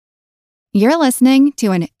You're listening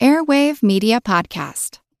to an Airwave Media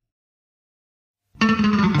Podcast.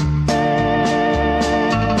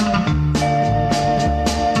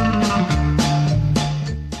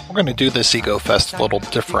 We're going to do this Ego Fest a little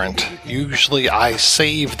different. Usually I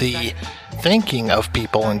save the thanking of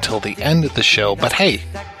people until the end of the show, but hey,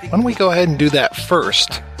 why don't we go ahead and do that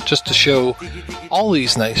first, just to show all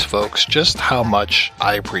these nice folks just how much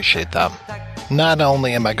I appreciate them. Not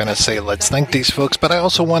only am I going to say let's thank these folks, but I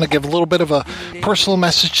also want to give a little bit of a personal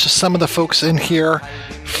message to some of the folks in here.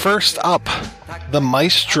 First up, the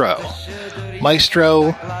Maestro.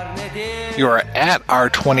 Maestro, you are at our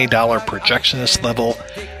 $20 projectionist level.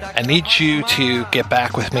 I need you to get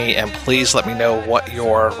back with me and please let me know what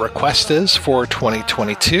your request is for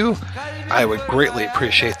 2022. I would greatly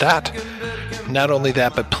appreciate that. Not only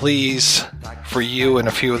that, but please, for you and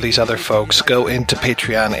a few of these other folks, go into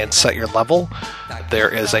Patreon and set your level. There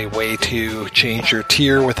is a way to change your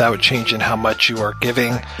tier without changing how much you are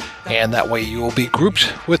giving, and that way you will be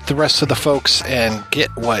grouped with the rest of the folks and get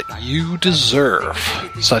what you deserve,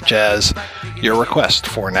 such as your request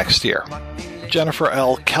for next year. Jennifer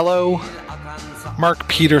L. Kello, Mark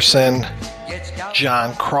Peterson,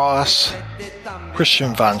 John Cross,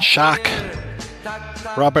 Christian Von Schack,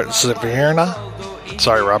 Robert Zaverna.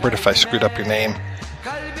 Sorry, Robert, if I screwed up your name.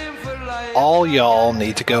 All y'all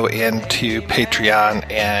need to go into Patreon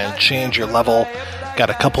and change your level. Got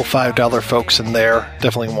a couple $5 folks in there.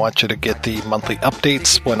 Definitely want you to get the monthly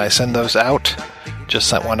updates when I send those out. Just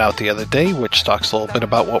sent one out the other day, which talks a little bit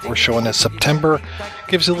about what we're showing in September.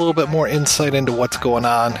 Gives you a little bit more insight into what's going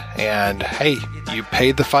on. And hey, you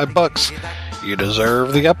paid the $5. You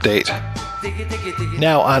deserve the update.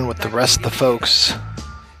 Now on with the rest of the folks.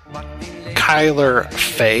 Kyler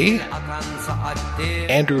Fay,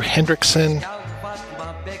 Andrew Hendrickson,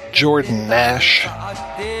 Jordan Nash,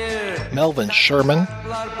 Melvin Sherman,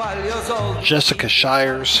 Jessica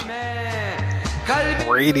Shires,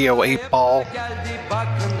 Radio 8 Ball,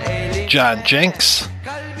 John Jenks,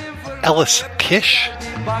 Ellis Kish,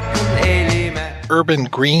 Urban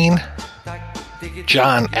Green,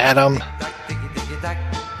 John Adam,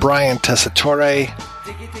 Brian Tessitore.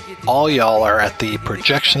 All y'all are at the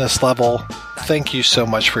projectionist level. Thank you so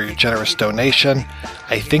much for your generous donation.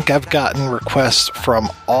 I think I've gotten requests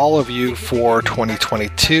from all of you for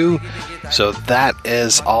 2022, so that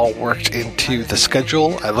is all worked into the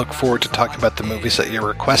schedule. I look forward to talking about the movies that you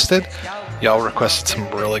requested. Y'all requested some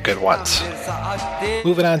really good ones.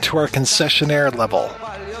 Moving on to our concessionaire level.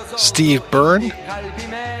 Steve Byrne,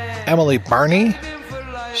 Emily Barney,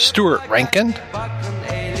 Stuart Rankin,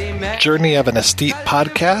 Journey of an Aesthete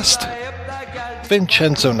Podcast,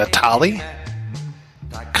 Vincenzo Natali,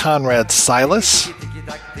 Conrad Silas,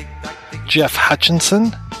 Jeff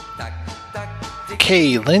Hutchinson,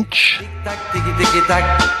 Kay Lynch,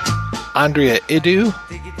 Andrea Idu,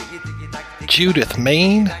 Judith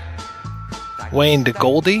Main, Wayne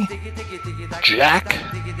DeGoldie, Jack,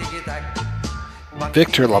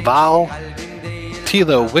 Victor Laval,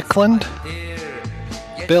 Tilo Wickland,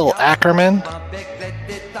 Bill Ackerman,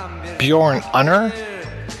 Bjorn Unner,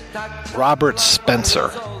 Robert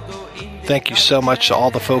Spencer. Thank you so much to all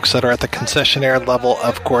the folks that are at the concessionaire level.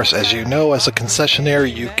 Of course, as you know, as a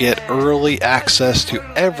concessionaire, you get early access to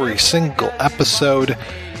every single episode.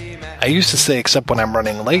 I used to say except when I'm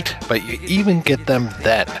running late, but you even get them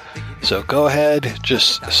then. So go ahead,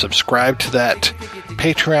 just subscribe to that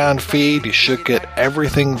Patreon feed. You should get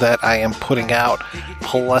everything that I am putting out,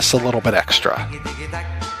 plus a little bit extra.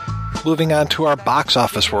 Moving on to our box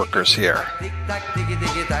office workers here.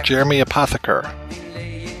 Jeremy Apotheker,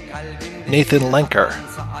 Nathan Lenker,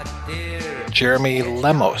 Jeremy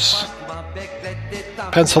Lemos,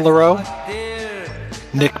 Pencilero,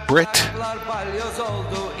 Nick Britt,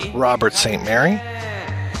 Robert St. Mary,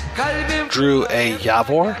 Drew A.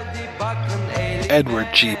 Yavor, Edward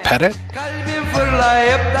G. Pettit,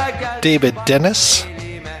 David Dennis,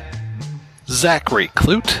 Zachary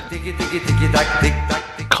Clute,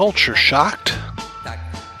 Culture Shocked,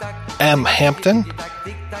 M. Hampton,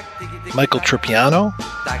 Michael Tripiano,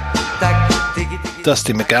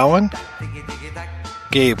 Dusty McGowan,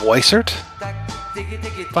 Gabe Weissert,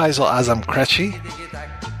 Faisal Azam Kreshi,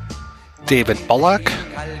 David Bullock,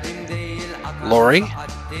 Lori,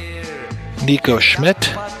 Nico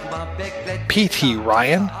Schmidt, P.T.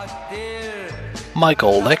 Ryan,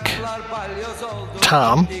 Michael Lick,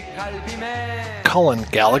 Tom, Colin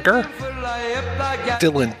Gallagher,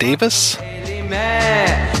 Dylan Davis,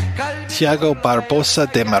 Tiago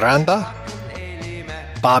Barbosa de Miranda,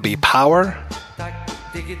 Bobby Power,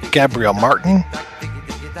 Gabriel Martin,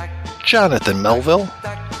 Jonathan Melville,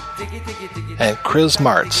 and Chris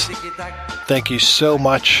Martz. Thank you so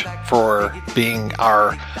much for being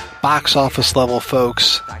our box office level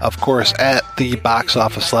folks. Of course, at the box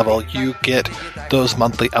office level, you get those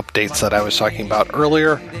monthly updates that I was talking about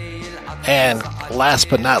earlier. And last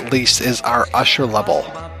but not least is our Usher level.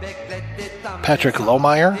 Patrick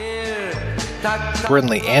Lohmeyer,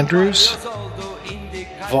 Brinley Andrews,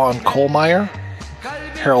 Vaughn Kohlmeyer,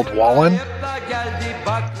 Harold Wallen,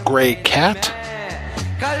 Gray Cat,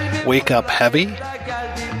 Wake Up Heavy,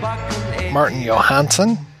 Martin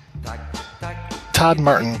Johansson, Todd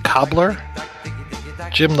Martin Cobbler,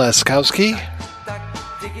 Jim Laskowski,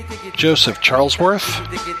 Joseph Charlesworth,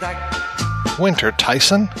 Winter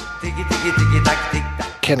Tyson,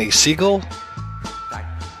 Kenny Siegel,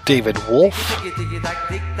 David Wolf,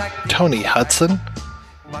 Tony Hudson,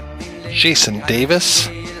 Jason Davis,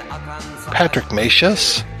 Patrick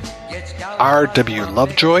Macias, R.W.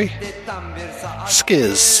 Lovejoy,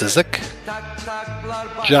 Skiz Sizik,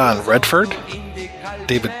 John Redford,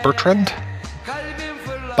 David Bertrand,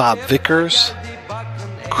 Bob Vickers,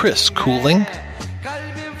 Chris Cooling,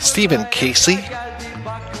 Stephen Casey,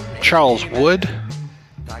 Charles Wood,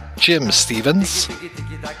 Jim Stevens,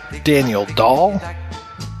 Daniel Dahl,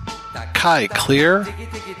 Kai Clear,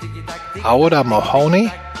 Aoda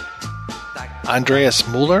Mahoney, Andreas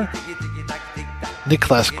Mueller,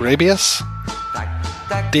 Niklas Grabius,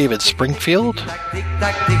 David Springfield,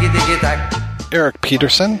 Eric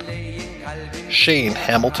Peterson, Shane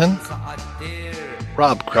Hamilton,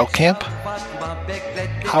 Rob Grelkamp,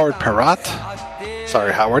 Howard Perrott,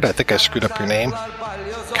 sorry Howard, I think I screwed up your name,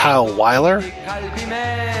 Kyle Weiler,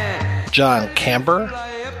 John Camber,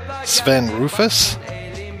 Sven Rufus,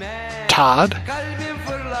 Todd,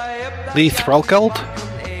 Lee Threlkeld,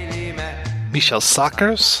 Michelle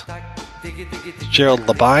Sockers, Gerald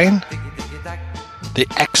Labine, The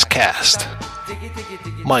X-Cast,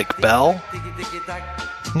 Mike Bell,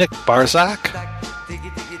 Nick Barzak,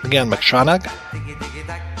 Megan McShonagh,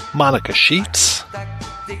 Monica Sheets,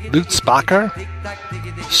 Lutz Bacher,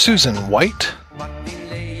 Susan White,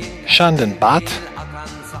 Shandon Bott,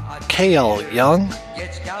 K.L. Young,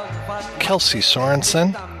 Kelsey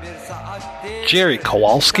Sorensen, Jerry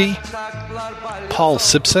Kowalski, Paul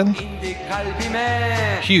Simpson,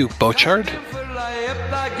 Hugh Bochard,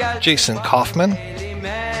 Jason Kaufman,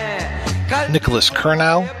 Nicholas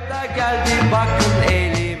Kernow,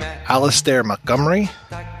 Alistair Montgomery,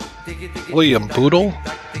 William Boodle,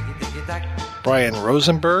 Brian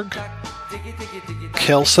Rosenberg,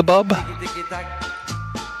 Kelsebub,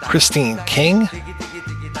 Christine King,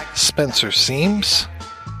 Spencer Seams,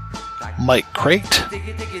 Mike Crate,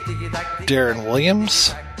 Darren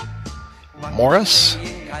Williams, Morris,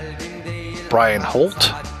 Brian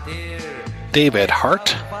Holt, David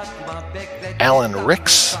Hart, Alan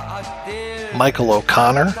Ricks, Michael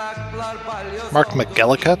O'Connor, Mark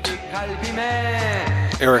McGillicuddy,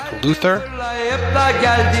 Eric Luther,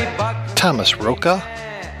 Thomas Roca,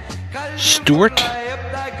 Stewart,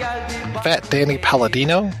 Fat Danny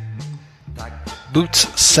Palladino,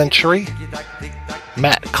 Boots Century,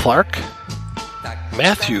 Matt Clark,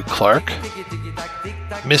 Matthew Clark,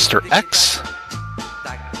 Mr. X,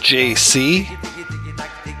 JC,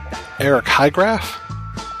 Eric Highgraph,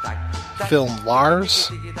 Film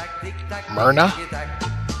Lars, Myrna,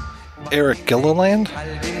 Eric Gilliland,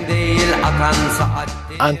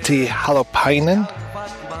 Antti Halopainen,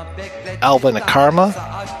 Alvin Akarma,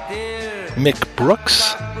 Mick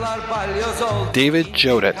Brooks, David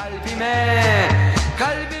Joden.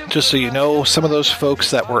 Just so you know, some of those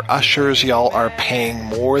folks that were ushers, y'all are paying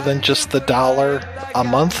more than just the $1 a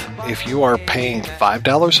month. If you are paying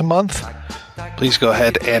 $5 a month, please go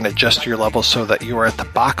ahead and adjust your level so that you are at the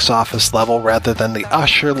box office level rather than the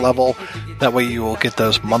usher level. That way you will get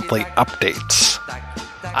those monthly updates.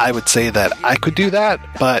 I would say that I could do that,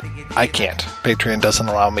 but I can't. Patreon doesn't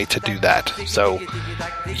allow me to do that. So,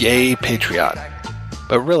 yay Patreon.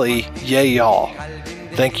 But really, yay y'all.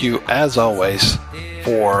 Thank you, as always,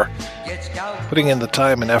 for putting in the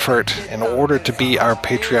time and effort in order to be our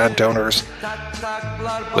Patreon donors.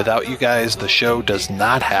 Without you guys, the show does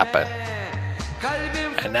not happen.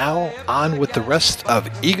 And now, on with the rest of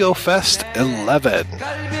Ego Fest 11.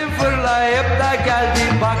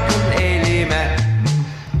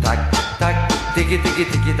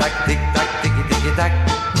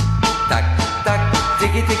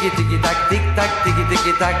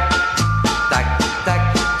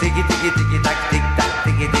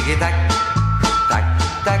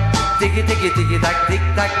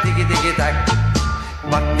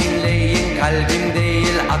 Bak dinleyin, kalbim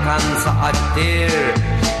değil akan saattir.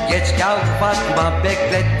 Geç kalk Fatma,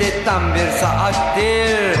 bekletti tam bir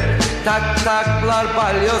saattir. Tak taklar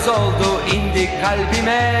balyoz oldu indi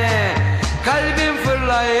kalbime. Kalbim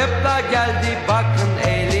fırlayıp da geldi bakın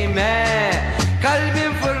elime.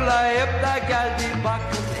 Kalbim fırlayıp da geldi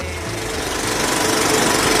bakın elime.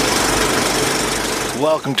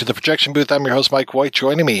 Welcome to the Projection Booth. I'm your host, Mike White.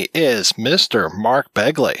 Joining me is Mr. Mark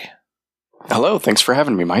Begley. Hello, thanks for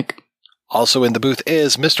having me, Mike. Also in the booth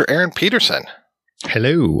is Mr. Aaron Peterson.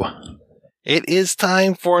 Hello. It is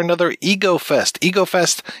time for another Ego Fest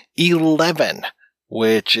 11,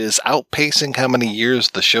 which is outpacing how many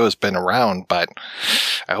years the show has been around, but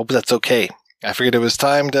I hope that's okay. I figured it was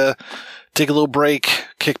time to take a little break,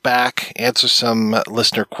 kick back, answer some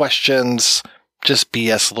listener questions, just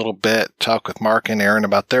BS a little bit, talk with Mark and Aaron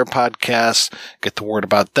about their podcasts, get the word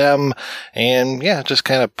about them, and yeah, just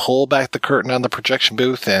kind of pull back the curtain on the projection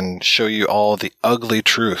booth and show you all the ugly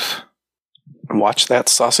truth. Watch that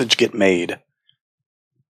sausage get made.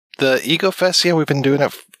 The Ego Fest, yeah, we've been doing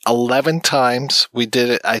it 11 times. We did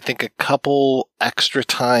it, I think, a couple extra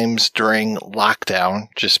times during lockdown,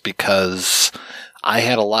 just because I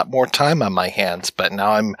had a lot more time on my hands, but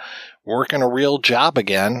now I'm working a real job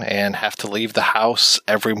again and have to leave the house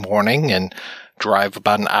every morning and drive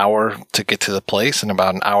about an hour to get to the place and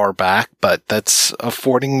about an hour back, but that's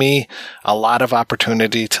affording me a lot of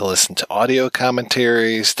opportunity to listen to audio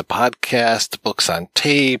commentaries, to podcasts, to books on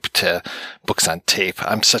tape.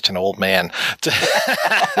 I'm such an old man.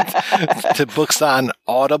 To books on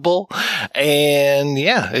Audible. And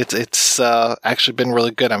yeah, it's actually been really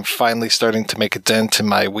good. I'm finally starting to make a dent in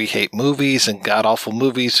my We Hate Movies and God Awful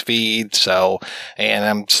Movies feed. And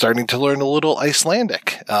I'm starting to learn a little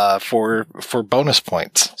Icelandic, for bonus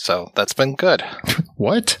points. So that's been good.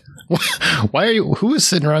 What? Why are you? Who is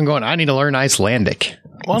sitting around going, I need to learn Icelandic?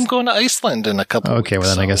 Well, I'm going to Iceland in a couple Okay, weeks,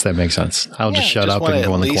 well, then I guess that makes sense. I'll just shut up and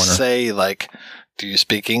go in the corner. At least say, like, do you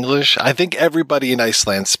speak English? I think everybody in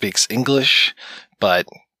Iceland speaks English, but,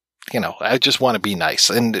 you know, I just want to be nice.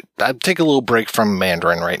 And I'd take a little break from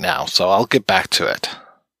Mandarin right now, so I'll get back to it.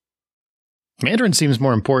 Mandarin seems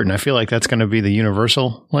more important. I feel like that's going to be the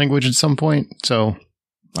universal language at some point, so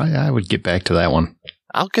I would get back to that one.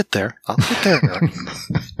 I'll get there.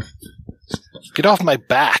 Get off my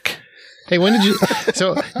back. Hey, when did you?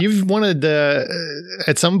 So you've wanted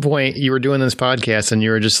at some point you were doing this podcast and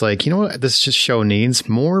you were just like, you know what, this just show needs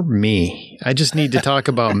more me. I just need to talk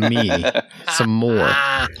about me some more.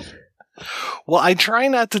 Well, I try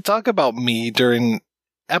not to talk about me during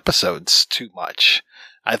episodes too much.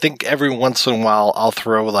 I think every once in a while I'll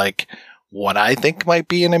throw like what I think might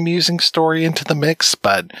be an amusing story into the mix,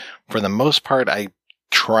 but for the most part, I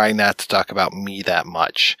try not to talk about me that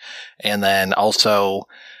much. And then also,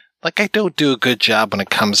 like, I don't do a good job when it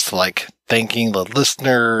comes to like thanking the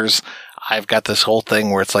listeners. I've got this whole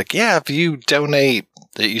thing where it's like, yeah, if you donate,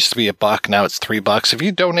 it used to be $1, now it's $3. If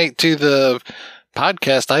you donate to the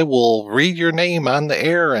podcast, I will read your name on the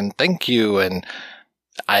air and thank you. And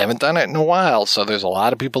I haven't done it in a while, so there's a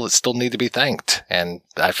lot of people that still need to be thanked. And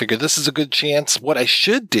I figure this is a good chance. What I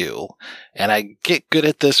should do, and I get good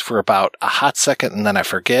at this for about a hot second and then I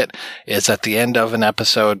forget, is at the end of an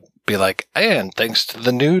episode, be like, and thanks to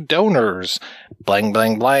the new donors, blang,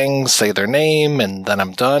 blang, blang, say their name, and then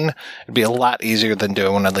I'm done. It'd be a lot easier than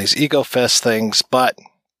doing one of these Ego Fest things. But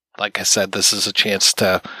like I said, this is a chance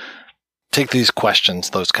to take these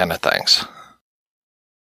questions, those kind of things.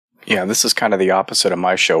 Yeah, this is kind of the opposite of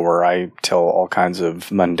my show where I tell all kinds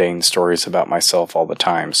of mundane stories about myself all the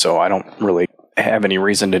time. So I don't really have any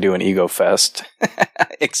reason to do an Ego Fest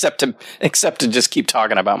except to just keep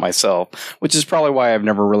talking about myself, which is probably why I've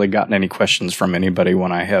never really gotten any questions from anybody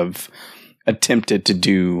when I have attempted to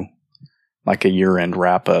do like a year-end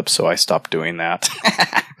wrap-up, so I stopped doing that.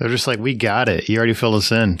 They're just like, we got it. You already filled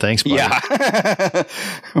us in. Thanks, buddy. Yeah.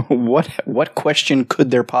 What question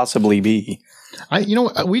could there possibly be?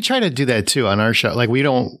 We try to do that too on our show. Like we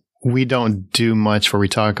don't do much where we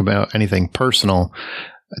talk about anything personal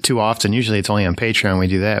too often. Usually it's only on Patreon we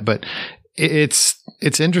do that, but it's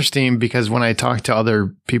interesting because when I talk to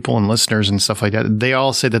other people and listeners and stuff like that, they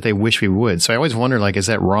all say that they wish we would. So I always wonder, like, is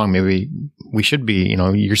that wrong? Maybe we should be,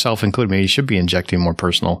 yourself included, maybe you should be injecting more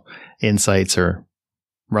personal insights or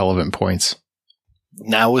relevant points.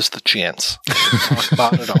 Now is the chance. Talk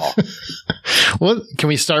about it all. Well, can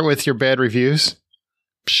we start with your bad reviews?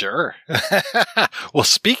 Sure. Well,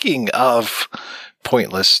 speaking of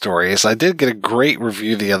pointless stories, I did get a great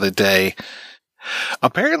review the other day.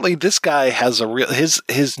 Apparently, this guy has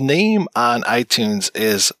his name on iTunes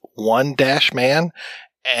is One-Man,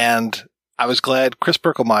 and I was glad Chris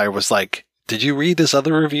Berkelmeyer was like, did you read his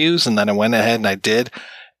other reviews? And then I went ahead and I did.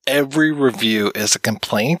 Every review is a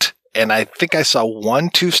complaint. And I think I saw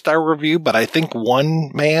 1 2-star review, but I think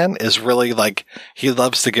One-Man is really like, he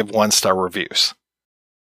loves to give 1-star reviews.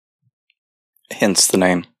 Hence the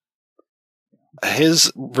name.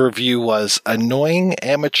 His review was annoying,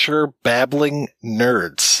 amateur, babbling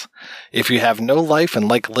nerds. If you have no life and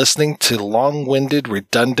like listening to long-winded,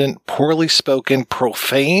 redundant, poorly spoken,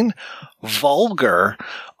 profane, vulgar,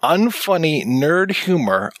 unfunny nerd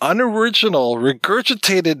humor, unoriginal,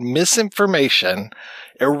 regurgitated misinformation,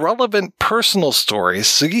 irrelevant personal stories,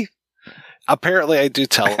 see? Apparently I do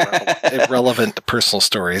tell irrelevant personal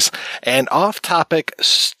stories, and off-topic,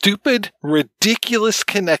 stupid, ridiculous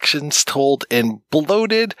connections told in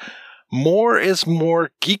bloated, more is more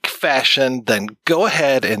geek fashion, then go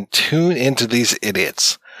ahead and tune into these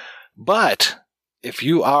idiots. But if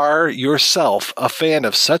you are yourself a fan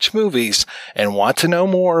of such movies and want to know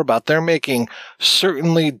more about their making,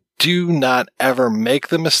 certainly do not ever make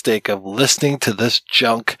the mistake of listening to this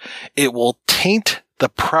junk. It will taint the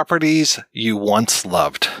properties you once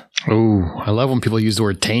loved. Ooh, I love when people use the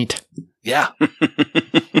word taint. Yeah.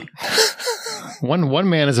 One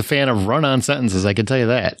man is a fan of run-on sentences, I can tell you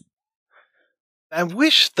that. I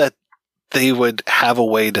wish that they would have a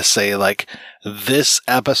way to say, like, this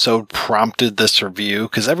episode prompted this review,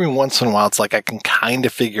 because every once in a while it's like I can kind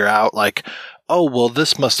of figure out, like, oh, well,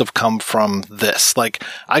 this must have come from this. Like,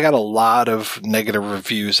 I got a lot of negative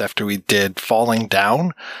reviews after we did Falling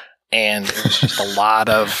Down, and it was just a lot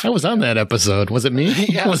of... I was on that episode. Was it me?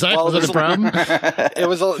 Yeah, was it a problem? It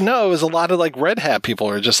was a lot of like Red Hat people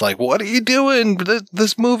who are just like, what are you doing?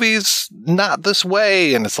 This movie's not this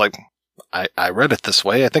way. And it's like, I read it this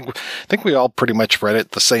way. I think we all pretty much read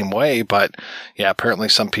it the same way. But yeah, apparently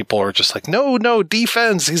some people are just like, no,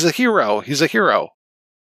 defense. He's a hero.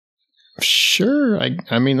 Sure.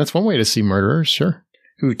 I mean, that's one way to see murderers. Sure.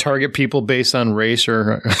 Who target people based on race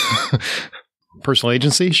or... personal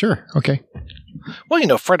agency? Sure. Okay.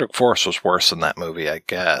 Well, Frederick Forrest was worse in that movie, I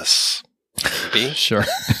guess. Maybe. Sure.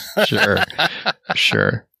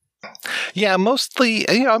 Yeah, mostly,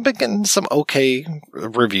 I've been getting some okay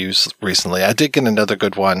reviews recently. I did get another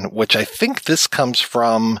good one, which I think this comes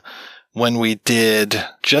from when we did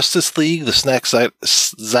Justice League, the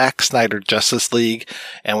Zack Snyder Justice League,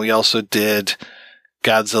 and we also did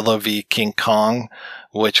Godzilla v. King Kong,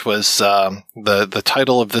 which was the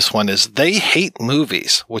title of this one is They Hate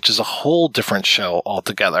Movies, which is a whole different show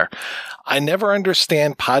altogether. I never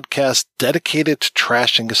understand podcasts dedicated to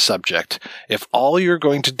trashing a subject. If all you're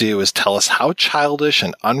going to do is tell us how childish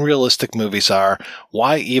and unrealistic movies are,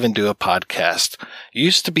 why even do a podcast? It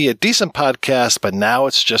used to be a decent podcast, but now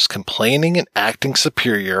it's just complaining and acting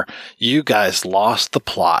superior. You guys lost the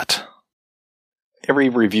plot. Every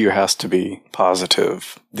review has to be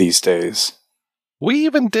positive these days. We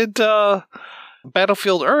even did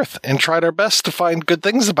Battlefield Earth and tried our best to find good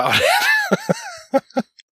things about it.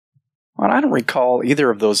 Well, I don't recall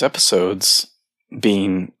either of those episodes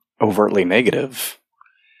being overtly negative.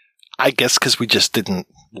 I guess because we just didn't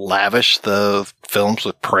lavish the films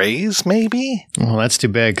with praise, maybe? Well, that's too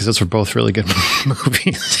bad because those were both really good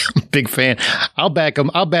movies. I'm a big fan. I'll back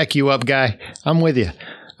them. I'll back you up, guy. I'm with you.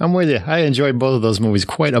 I enjoyed both of those movies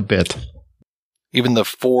quite a bit. Even the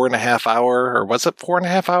 4.5 hour, or was it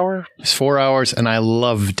 4.5 hour? It's 4 hours, and I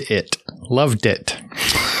loved it.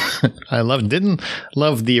 Didn't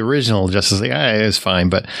love the original Justice League. It was fine,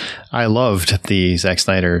 but I loved the Zack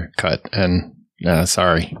Snyder cut. And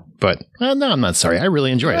sorry, but no, I'm not sorry. I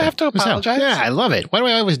really enjoyed it. I have to apologize. Yeah, I love it. Why do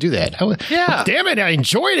I always do that? Yeah. Damn it, I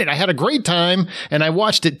enjoyed it. I had a great time, and I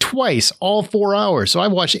watched it twice, all 4 hours. So I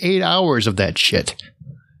watched 8 hours of that shit.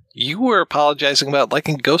 You were apologizing about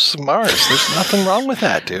liking Ghosts of Mars. There's nothing wrong with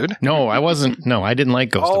that, dude. No, I wasn't. No, I didn't like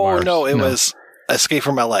Ghosts of Mars. Oh, no, it was Escape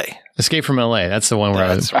from L.A. Escape from L.A. That's the one where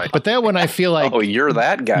That's right. But that one I feel like... Oh, you're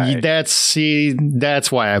that guy.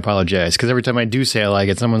 That's why I apologize. Because every time I do say I like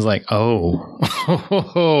it, someone's like, oh,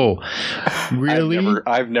 really?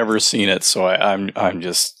 I've never seen it, so I'm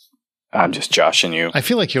just joshing you. I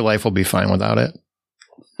feel like your life will be fine without it.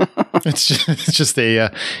 It's just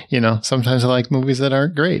sometimes I like movies that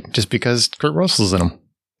aren't great just because Kurt Russell's in them.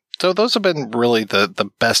 So those have been really the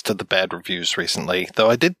best of the bad reviews recently. Though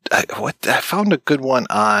I found a good one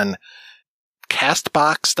on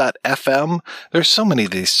Castbox.fm. There's so many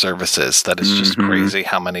of these services that it's just crazy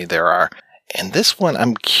how many there are. And this one,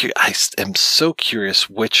 I am so curious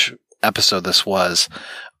which episode this was.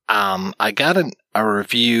 I got a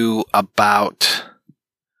review about,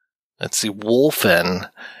 let's see, Wolfen.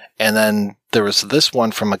 And then there was this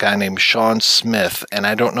one from a guy named Sean Smith, and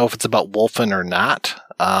I don't know if it's about Wolfen or not.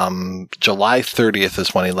 July 30th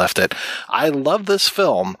is when he left it. I love this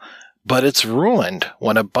film, but it's ruined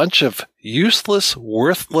when a bunch of useless,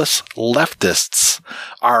 worthless leftists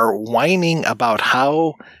are whining about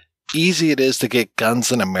how easy it is to get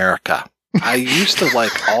guns in America. I used to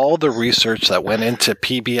like all the research that went into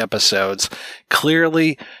PB episodes.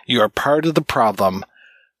 Clearly, you are part of the problem.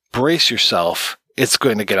 Brace yourself. It's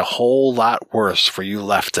going to get a whole lot worse for you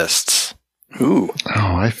leftists. Ooh.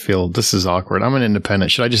 Oh, I feel this is awkward. I'm an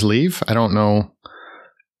independent. Should I just leave? I don't know.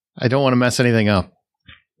 I don't want to mess anything up.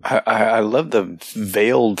 I love the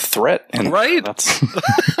veiled threat. And right? That's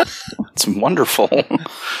wonderful.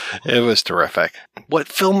 It was terrific. What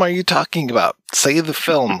film are you talking about? Say the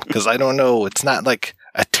film, because I don't know. It's not like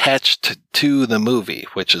attached to the movie,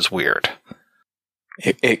 which is weird.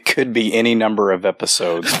 It could be any number of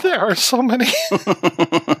episodes. There are so many.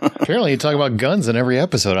 Apparently, you talk about guns in every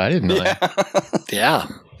episode. I didn't know that. Yeah.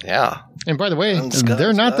 And by the way, Guns,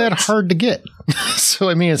 they're not that guns. hard to get. So,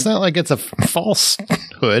 I mean, it's not like it's a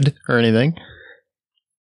falsehood or anything.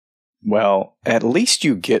 Well, at least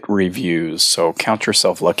you get reviews, so count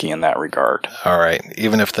yourself lucky in that regard. All right.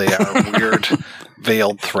 Even if they are weird,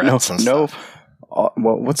 veiled threats and stuff.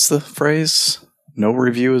 What's the phrase? No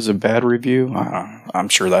review is a bad review. I'm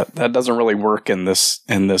sure that doesn't really work in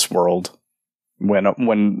this world.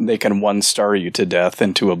 When they can 1-star you to death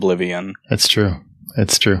into oblivion. That's true.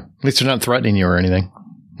 That's true. At least they're not threatening you or anything.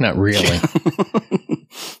 Not really.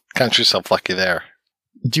 Count yourself lucky there.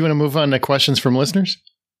 Do you want to move on to questions from listeners?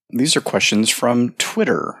 These are questions from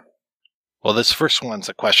Twitter. Well, this first one's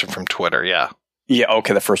a question from Twitter, yeah. Yeah,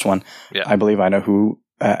 okay, the first one. Yeah. I believe I know who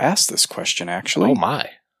asked this question, actually. Oh, my.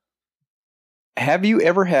 Have you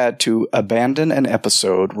ever had to abandon an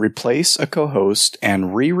episode, replace a co-host,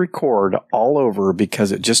 and re-record all over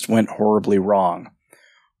because it just went horribly wrong?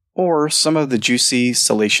 Or some of the juicy,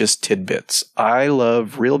 salacious tidbits. I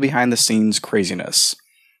love real behind-the-scenes craziness,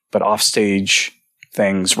 but offstage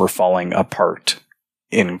things were falling apart.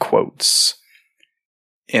 In quotes.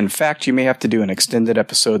 In fact, you may have to do an extended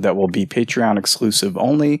episode that will be Patreon exclusive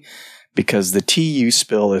only because the tea you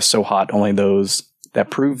spill is so hot only those that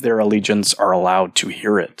prove their allegiance are allowed to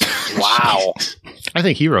hear it. Wow. I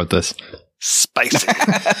think he wrote this. Spicy.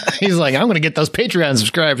 He's like, I'm going to get those Patreon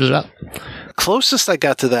subscribers up. Closest I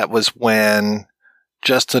got to that was when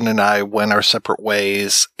Justin and I went our separate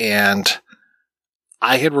ways, and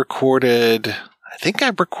I had recorded... I think I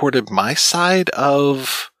recorded my side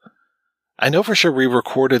of... I know for sure we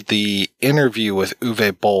recorded the interview with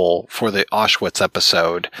Uwe Boll for the Auschwitz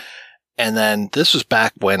episode. And then this was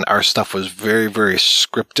back when our stuff was very, very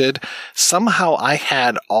scripted. Somehow I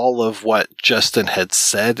had all of what Justin had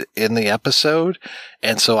said in the episode.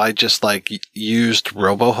 And so I just used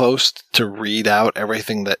RoboHost to read out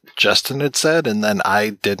everything that Justin had said. And then I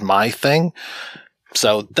did my thing.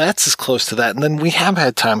 So that's as close to that. And then we have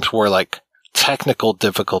had times where technical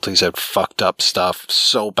difficulties had fucked up stuff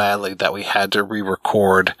so badly that we had to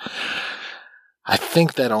re-record. I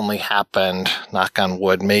think that only happened, knock on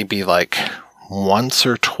wood, maybe once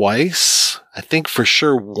or twice. I think for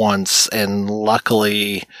sure once, and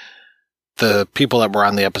luckily the people that were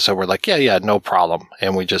on the episode were like, yeah, no problem.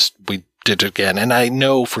 And we did it again. And I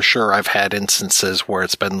know for sure I've had instances where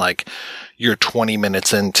it's been you're 20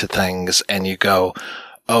 minutes into things and you go,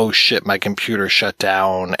 oh shit, my computer shut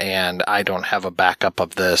down and I don't have a backup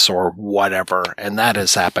of this or whatever. And that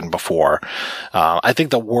has happened before. I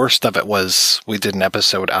think the worst of it was we did an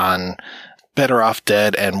episode on Better Off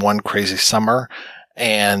Dead and One Crazy Summer.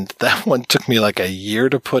 And that one took me a year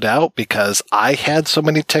to put out because I had so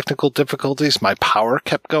many technical difficulties. My power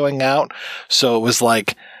kept going out. So it was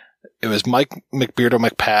it was Mike McBeardo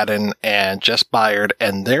McPadden and Jess Byard,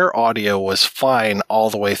 and their audio was fine all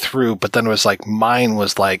the way through, but then it was mine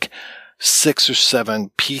was 6 or 7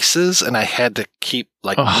 pieces, and I had to keep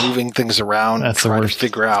moving things around and trying to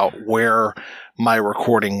figure out where my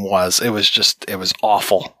recording was. It was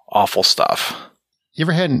awful, awful stuff. You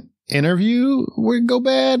ever had an interview where it go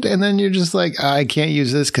bad, and then you're just I can't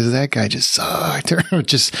use this because that guy just sucked, or it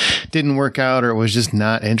just didn't work out, or it was just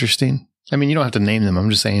not interesting? I mean, you don't have to name them. I'm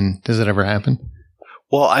just saying, does it ever happen?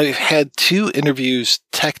 Well, I've had 2 interviews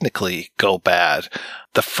technically go bad.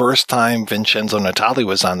 The first time Vincenzo Natali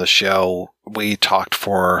was on the show, we talked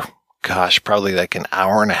for, probably an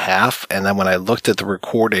hour and a half. And then when I looked at the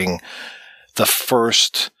recording, the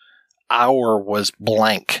first hour was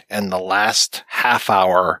blank and the last half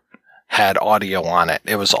hour had audio on it.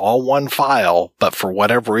 It was all one file, but for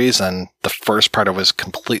whatever reason, the first part of it was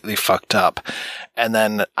completely fucked up. And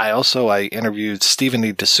then I interviewed Stephen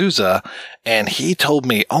E. D'Souza, and he told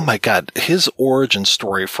me, oh my God, his origin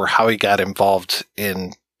story for how he got involved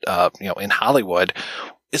in Hollywood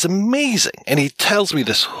is amazing. And he tells me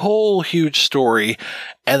this whole huge story.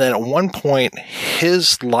 And then at one point,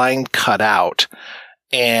 his line cut out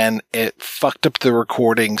and it fucked up the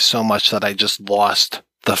recording so much that I just lost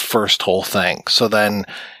the first whole thing. So then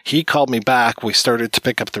he called me back. We started to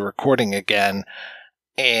pick up the recording again.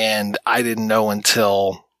 And I didn't know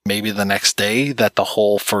until maybe the next day that the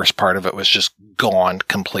whole first part of it was just gone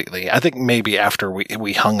completely. I think maybe after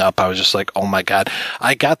we hung up, I was just like, oh my God,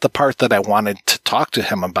 I got the part that I wanted to talk to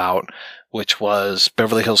him about, which was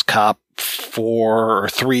Beverly Hills Cop 4 or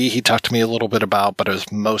 3. He talked to me a little bit about, but it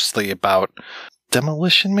was mostly about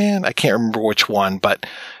Demolition Man. I can't remember which one, but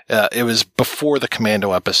it was before the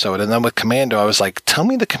Commando episode. And then with Commando, I was like, tell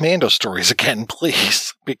me the Commando stories again,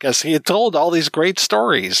 please, because he had told all these great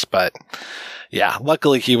stories. But yeah,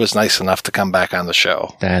 luckily he was nice enough to come back on the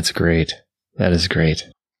show. That's great. That is great.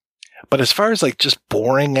 But as far as like just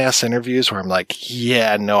boring ass interviews where I'm like,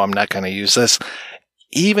 yeah, no, I'm not going to use this.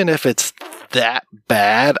 Even if it's that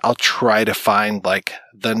bad, I'll try to find like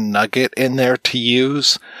the nugget in there to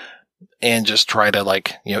use. And just try to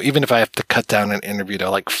like, you know, even if I have to cut down an interview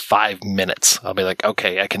to like 5 minutes, I'll be like,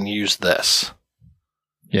 okay, I can use this.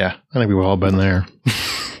 Yeah, I think we've all been there.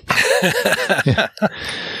 Yeah.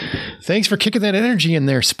 Thanks for kicking that energy in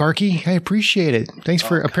there, Sparky. I appreciate it. Thanks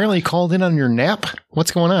for apparently you called in on your nap.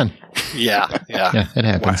 What's going on? Yeah. Yeah, it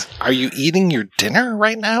happens. Are you eating your dinner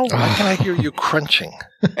right now? Why can I hear you crunching?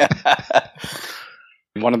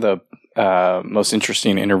 One of the most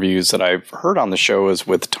interesting interviews that I've heard on the show is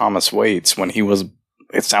with Thomas Waits when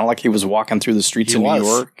it sounded like he was walking through the streets of New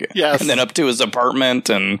York. Yes. And then up to his apartment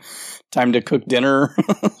and time to cook dinner.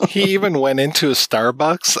 He even went into a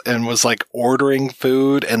Starbucks and was like ordering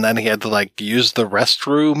food, and then he had to like use the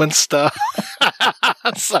restroom and stuff.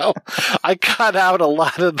 So I cut out a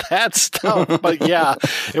lot of that stuff. But yeah,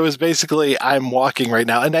 it was basically, I'm walking right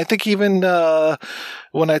now. And I think even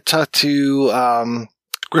when I talked to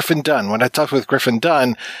Griffin Dunn. When I talked with Griffin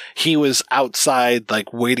Dunn, he was outside,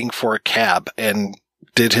 like, waiting for a cab and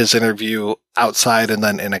did his interview outside and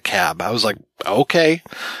then in a cab. I was like, okay,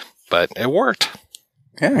 but it worked.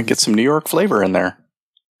 Yeah, get some New York flavor in there.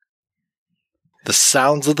 The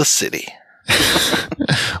sounds of the city.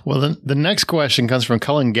 Well, the next question comes from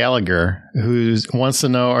Cullen Gallagher, who wants to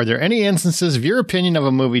know, are there any instances of your opinion of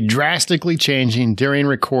a movie drastically changing during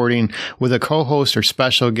recording with a co-host or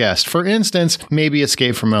special guest? For instance, maybe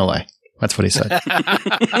Escape from LA. That's what he said.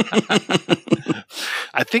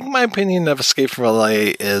 I think my opinion of Escape from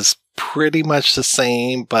LA is pretty much the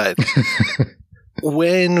same, but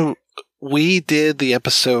when we did the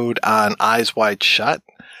episode on Eyes Wide Shut,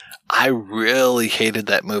 I really hated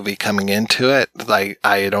that movie coming into it. Like,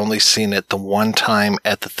 I had only seen it the one time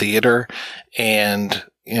at the theater. And,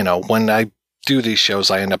 you know, when I do these shows,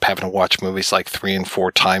 I end up having to watch movies like 3 and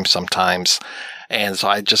 4 times sometimes. And so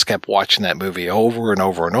I just kept watching that movie over and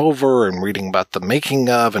over and over and reading about the making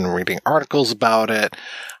of and reading articles about it.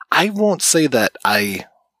 I won't say that I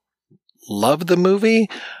love the movie.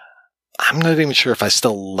 I'm not even sure if I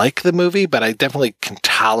still like the movie, but I definitely can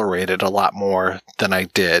tolerate it a lot more than I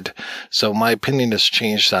did. So my opinion has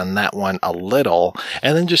changed on that one a little.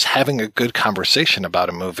 And then just having a good conversation about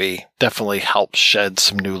a movie definitely helps shed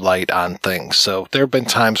some new light on things. So there have been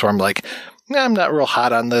times where I'm like, yeah, I'm not real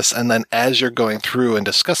hot on this. And then as you're going through and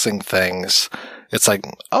discussing things, it's like,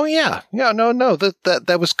 oh yeah,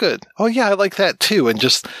 that was good. Oh yeah, I like that too. And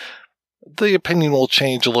just the opinion will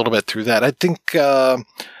change a little bit through that. I think,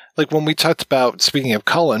 like when we talked about, speaking of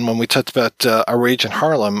Cullen, when we talked about A Rage in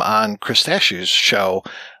Harlem on Chris Dashew's show,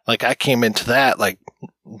 like I came into that like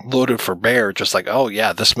loaded for bear, just like, oh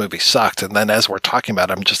yeah, this movie sucked. And then as we're talking about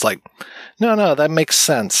it, I'm just like, no, that makes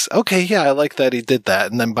sense. Okay, yeah, I like that he did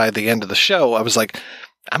that. And then by the end of the show, I was like,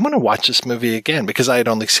 I'm going to watch this movie again because I had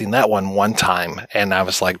only seen that one time. And I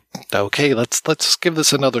was like, okay, let's give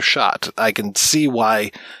this another shot. I can see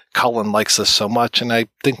why Cullen likes this so much. And I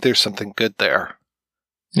think there's something good there.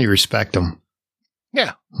 You respect them.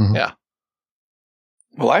 Yeah. Mm-hmm. Yeah.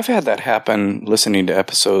 Well, I've had that happen listening to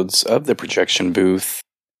episodes of The Projection Booth.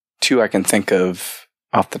 2 I can think of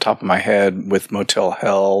off the top of my head with Motel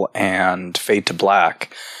Hell and Fade to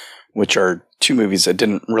Black, which are 2 movies that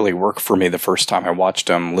didn't really work for me the first time I watched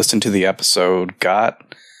them. Listened to the episode,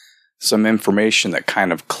 got some information that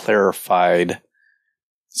kind of clarified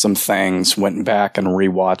some things, went back and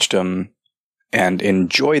rewatched them, and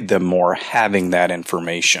enjoyed them more having that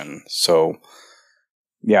information. So,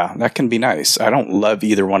 yeah, that can be nice. I don't love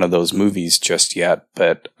either one of those movies just yet,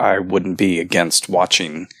 but I wouldn't be against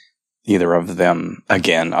watching either of them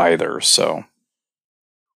again either, so.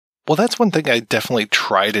 Well, that's one thing I definitely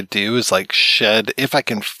try to do is like shed, if I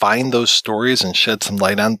can find those stories and shed some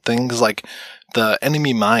light on things like the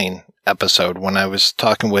Enemy Mine episode when I was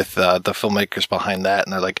talking with the filmmakers behind that,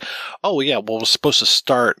 and they're like, oh yeah, well, we're supposed to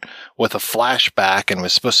start with a flashback and we're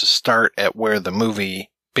supposed to start at where the movie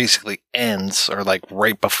basically ends, or like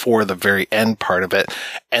right before the very end part of it.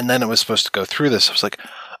 And then it was supposed to go through this. I was like,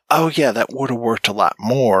 oh yeah, that would have worked a lot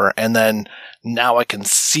more. And then now I can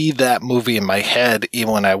see that movie in my head,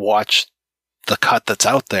 even when I watch the cut that's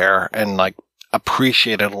out there, and like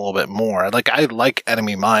appreciate it a little bit more. Like, I like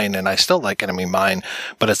Enemy Mine, and I still like Enemy Mine,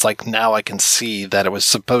 but it's like now I can see that it was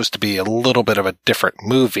supposed to be a little bit of a different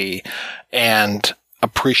movie, and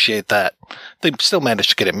appreciate that they still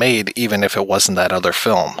managed to get it made, even if it wasn't that other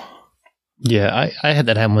film. Yeah, I had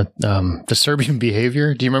that happen with Disturbing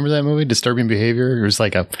Behavior. Do you remember that movie, Disturbing Behavior? It was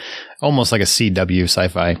like almost like a CW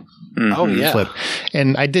sci-fi flip.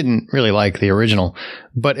 And I didn't really like the original.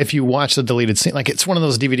 But if you watch the deleted scene, like, it's one of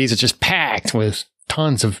those DVDs that's just packed with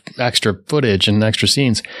tons of extra footage and extra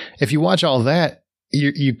scenes. If you watch all that,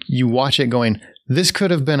 you watch it going, this could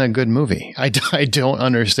have been a good movie. I don't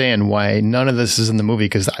understand why none of this is in the movie,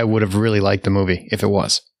 because I would have really liked the movie if it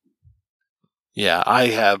was. Yeah, I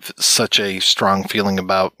have such a strong feeling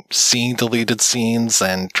about seeing deleted scenes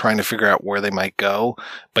and trying to figure out where they might go.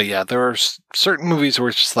 But yeah, there are certain movies where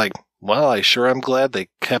it's just like, well, I sure am glad they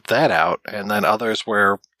kept that out. And then others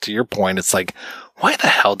where, to your point, it's like, why the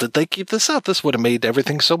hell did they keep this out? This would have made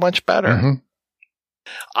everything so much better. Mm-hmm.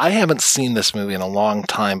 I haven't seen this movie in a long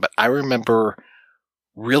time, but I remember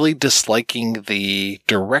really disliking the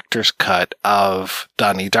director's cut of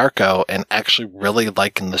Donnie Darko and actually really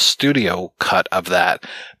liking the studio cut of that,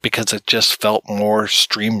 because it just felt more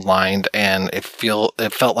streamlined, and it felt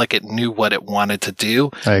like it knew what it wanted to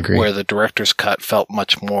do. I agree. Where the director's cut felt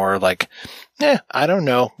much more like, I don't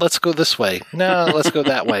know. Let's go this way. No, let's go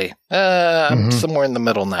that way. I'm somewhere in the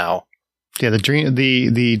middle now. Yeah,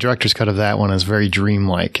 the director's cut of that one is very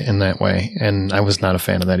dreamlike in that way, and I was not a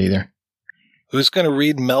fan of that either. Who's going to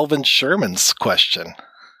read Melvin Sherman's question?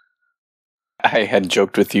 I had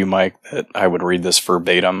joked with you, Mike, that I would read this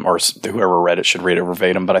verbatim, or whoever read it should read it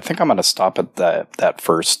verbatim, but I think I'm going to stop at that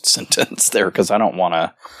first sentence there, because I don't want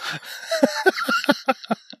to...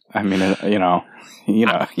 I mean,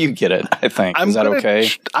 you get it, I think. Is that okay?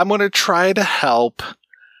 I'm going to try to help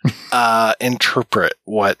interpret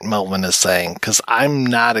what Melvin is saying, because I'm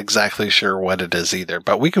not exactly sure what it is either,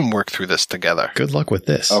 but we can work through this together. Good luck with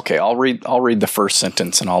this. Okay, I'll read the first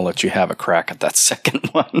sentence, and I'll let you have a crack at that second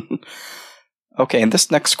one. Okay, and this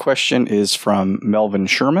next question is from Melvin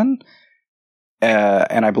Sherman,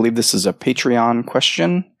 and I believe this is a Patreon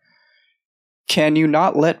question. Can you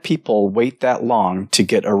not let people wait that long to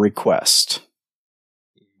get a request?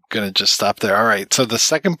 Gonna just stop there. All right, so the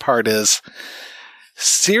second part is,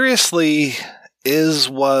 seriously,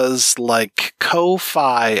 was like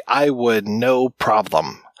Ko-Fi, I would no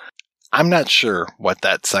problem. I'm not sure what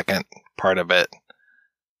that second part of it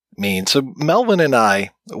means. So Melvin and I,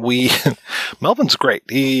 Melvin's great.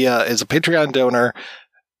 He is a Patreon donor.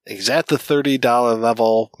 He's at the $30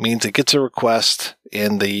 level, means he gets a request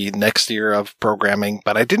in the next year of programming,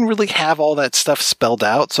 but I didn't really have all that stuff spelled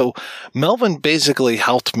out. So Melvin basically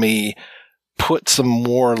helped me put some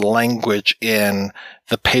more language in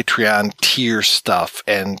the Patreon tier stuff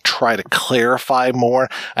and try to clarify more.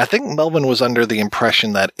 I think Melvin was under the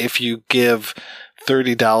impression that if you give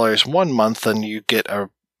 $30 one month, then you get a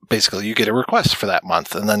request for that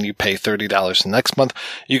month, and then you pay $30 the next month,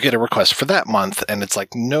 you get a request for that month, and it's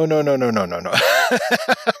like, no.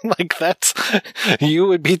 Like, that's, you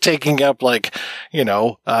would be taking up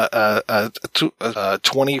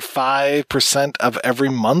 25% of every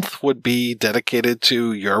month would be dedicated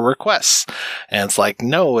to your requests. And it's like,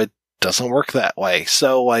 no, it doesn't work that way.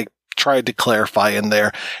 So I tried to clarify in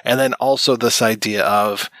there. And then also this idea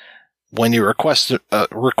of, when you request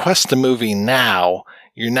a movie now,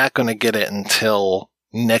 you're not going to get it until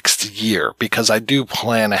next year, because I do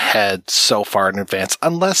plan ahead so far in advance,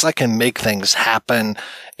 unless I can make things happen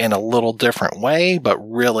in a little different way. But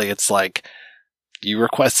really, it's like, you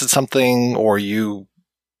requested something, or you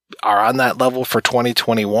are on that level for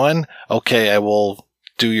 2021. Okay, I will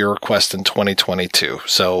do your request in 2022.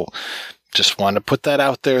 So just want to put that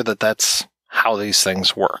out there, that's how these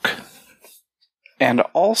things work. And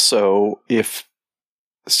also, if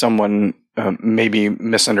someone maybe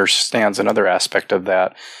misunderstands another aspect of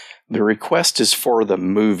that, the request is for the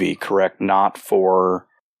movie, correct? Not for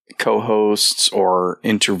co-hosts or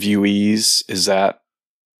interviewees. Is that?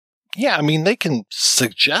 Yeah, I mean, they can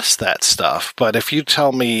suggest that stuff, but if you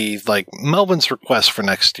tell me, like, Melvin's request for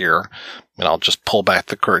next year, and I'll just pull back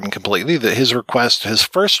the curtain completely, that his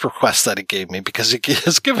first request that he gave me, because he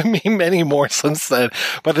has given me many more since then,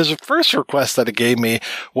 but his first request that he gave me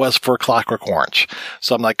was for Clockwork Orange.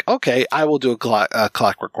 So I'm like, okay, I will do a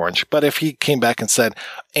Clockwork Orange. But if he came back and said,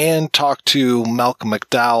 and talk to Malcolm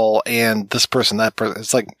McDowell and this person, that person,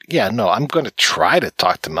 it's like, yeah, no, I'm going to try to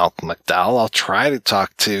talk to Malcolm McDowell. I'll try to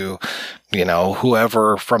talk to,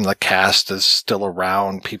 whoever from the cast is still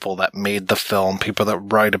around, people that made the film, people that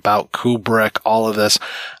write about Kubrick, all of this.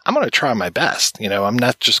 I'm going to try my best. I'm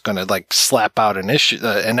not just going to like slap out an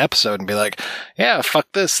episode and be like, yeah, fuck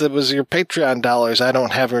this. It was your Patreon dollars. I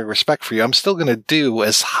don't have any respect for you. I'm still going to do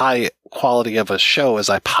as high quality of a show as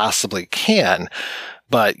I possibly can.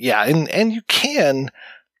 But yeah, and you can,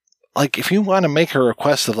 like, if you want to make a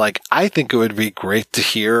request of like, I think it would be great to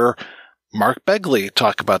hear Mark Begley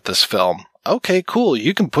talk about this film. Okay, cool.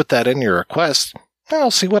 You can put that in your request.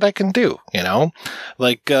 I'll see what I can do,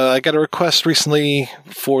 Like, I got a request recently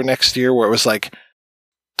for next year where it was like,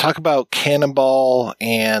 talk about Cannonball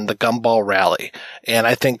and the Gumball Rally. And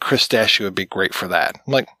I think Chris Dashi would be great for that.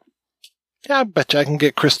 I'm like, yeah, I bet you I can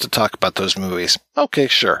get Chris to talk about those movies. Okay,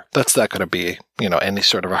 sure. That's not going to be, any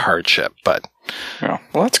sort of a hardship, but. Yeah,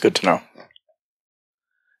 well, that's good to know.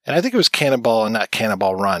 And I think it was Cannonball and not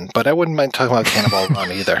Cannonball Run, but I wouldn't mind talking about Cannonball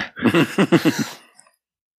Run either.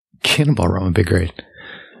 Cannonball Run would be great.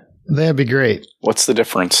 That'd be great. What's the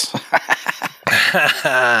difference?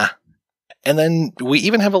 And then we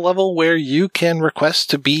even have a level where you can request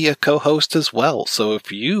to be a co-host as well. So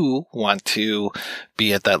if you want to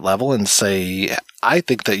be at that level and say, I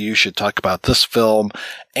think that you should talk about this film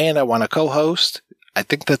and I want to co-host, I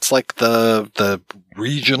think that's like the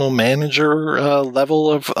regional manager level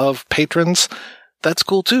of patrons. That's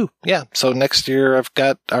cool too. Yeah. So next year I've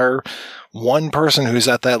got our one person who's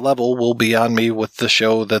at that level will be on me with the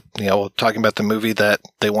show that, talking about the movie that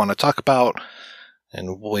they want to talk about.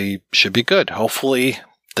 And we should be good. Hopefully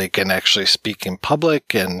they can actually speak in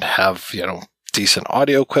public and have, decent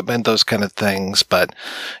audio equipment, those kind of things. But,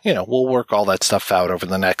 we'll work all that stuff out over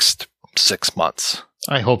the next 6 months.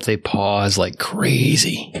 I hope they pause like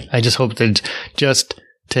crazy. I just hope they just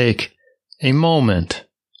take a moment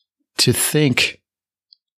to think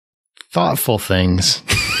thoughtful things.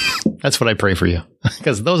 That's what I pray for you,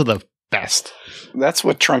 because those are the best. That's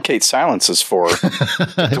what truncate silence is for.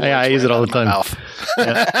 Yeah, I use it all the time.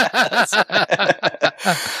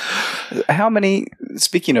 How many,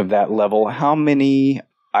 speaking of that level,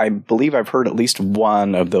 I believe I've heard at least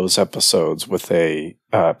one of those episodes with a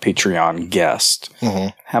Patreon guest. Mm-hmm.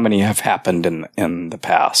 How many have happened in the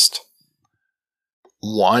past?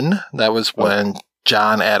 One. That was when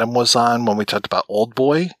John Adam was on, when we talked about Old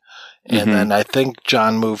Boy. And then I think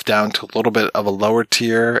John moved down to a little bit of a lower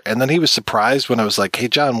tier. And then he was surprised when I was like, hey,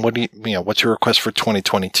 John, what's your request for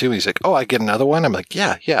 2022? He's like, oh, I get another one. I'm like,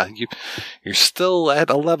 yeah. You're still at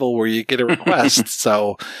a level where you get a request.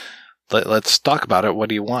 So let's talk about it. What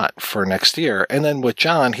do you want for next year? And then with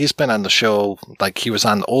John, he's been on the show, like he was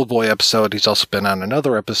on the Old Boy episode. He's also been on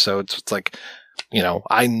another episode. So it's like,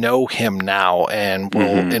 I know him now and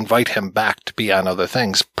will invite him back to be on other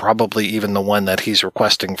things, probably even the one that he's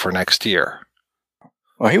requesting for next year.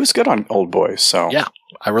 Well, he was good on Old Boy, so. Yeah,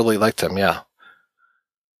 I really liked him, yeah.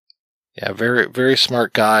 Yeah, very, very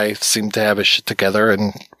smart guy, seemed to have his shit together,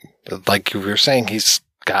 and like you were saying, he's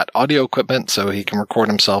got audio equipment, so he can record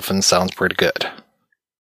himself and sounds pretty good.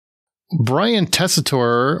 Brian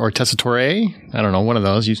Tessitore, or Tessitore, I don't know, one of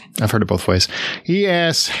those. I've heard it both ways. He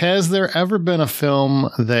asks, has there ever been a film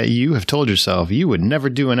that you have told yourself you would never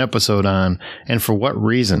do an episode on, and for what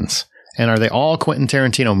reasons? And are they all Quentin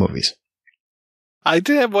Tarantino movies? I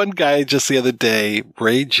did have one guy just the other day,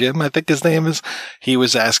 Ray Jim, I think his name is. He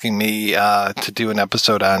was asking me to do an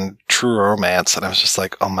episode on True Romance, and I was just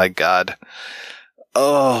like, oh my God.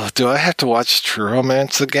 Oh, do I have to watch True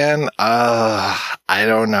Romance again? I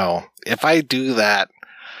don't know. If I do that,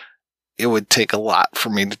 it would take a lot for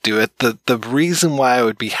me to do it. The reason why I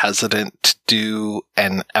would be hesitant to do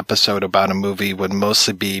an episode about a movie would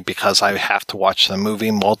mostly be because I have to watch the movie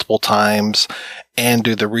multiple times and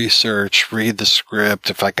do the research, read the script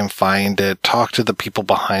if I can find it, talk to the people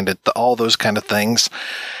behind it, all those kind of things.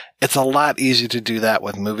 It's a lot easier to do that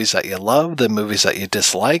with movies that you love than movies that you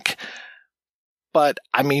dislike. But,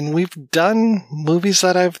 I mean, we've done movies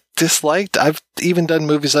that I've disliked. I've even done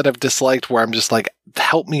movies that I've disliked where I'm just like,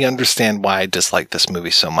 help me understand why I dislike this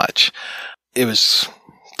movie so much. It was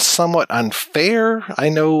somewhat unfair. I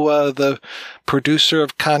know the producer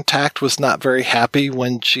of Contact was not very happy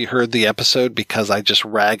when she heard the episode because I just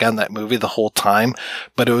rag on that movie the whole time.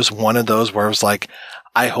 But it was one of those where I was like,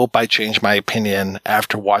 I hope I change my opinion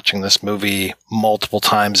after watching this movie multiple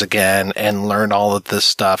times again and learn all of this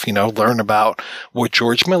stuff, learn about what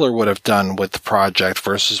George Miller would have done with the project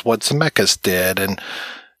versus what Zemeckis did. And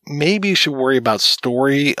maybe you should worry about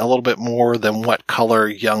story a little bit more than what color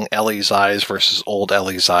young Ellie's eyes versus old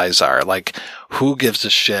Ellie's eyes are. Like, who gives a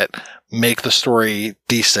shit? Make the story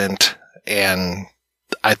decent. And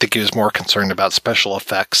I think he was more concerned about special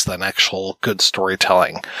effects than actual good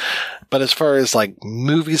storytelling. But as far as like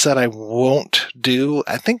movies that I won't do,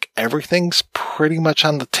 I think everything's pretty much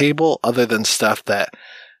on the table other than stuff that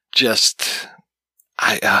just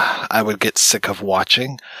I would get sick of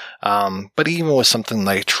watching. But even with something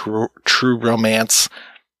like True Romance,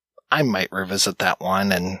 I might revisit that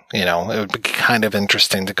one. And, it would be kind of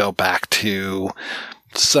interesting to go back to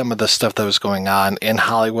some of the stuff that was going on in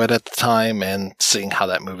Hollywood at the time and seeing how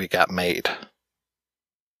that movie got made.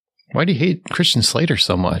 Why do you hate Christian Slater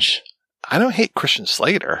so much? I don't hate Christian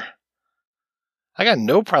Slater. I got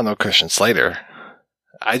no problem with Christian Slater.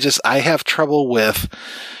 I have trouble with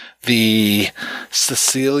the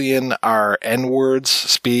Sicilian are N-words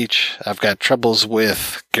speech. I've got troubles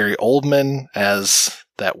with Gary Oldman as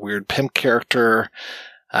that weird pimp character.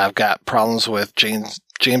 I've got problems with James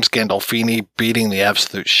Gandolfini beating the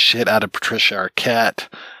absolute shit out of Patricia Arquette.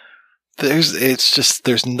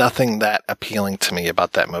 There's nothing that appealing to me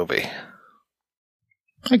about that movie.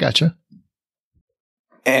 I gotcha.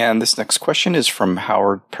 And this next question is from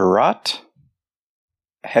Howard Perrott.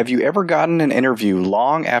 Have you ever gotten an interview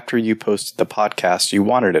long after you posted the podcast you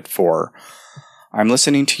wanted it for? I'm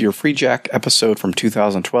listening to your Free Jack episode from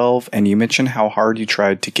 2012, and you mentioned how hard you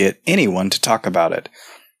tried to get anyone to talk about it.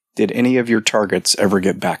 Did any of your targets ever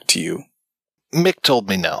get back to you? Mick told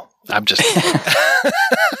me no. I'm just...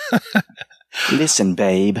 Listen,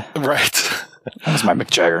 babe. Right. That was my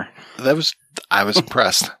Mick Jagger. I was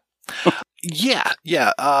impressed. Yeah.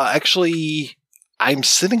 Actually, I'm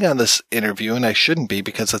sitting on this interview, and I shouldn't be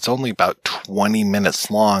because it's only about 20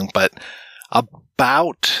 minutes long, but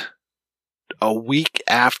about a week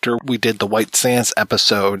after we did the White Sands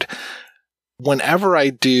episode, whenever I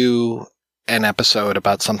do an episode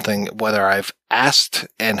about something, whether I've asked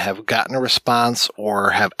and have gotten a response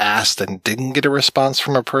or have asked and didn't get a response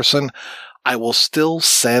from a person, I will still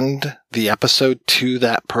send the episode to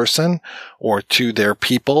that person or to their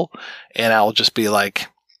people, and I'll just be like,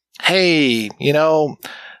 hey,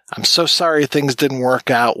 I'm so sorry things didn't work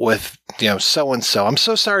out with, so-and-so. I'm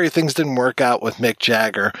so sorry things didn't work out with Mick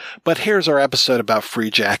Jagger, but here's our episode about Free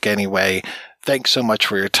Jack anyway. Thanks so much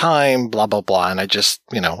for your time, blah, blah, blah. And I just,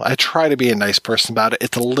 I try to be a nice person about it.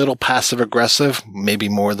 It's a little passive aggressive, maybe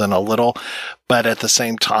more than a little, but at the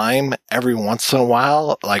same time, every once in a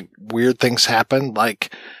while, like weird things happen.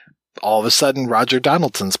 Like all of a sudden, Roger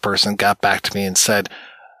Donaldson's person got back to me and said,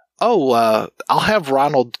 I'll have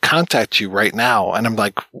Ronald contact you right now. And I'm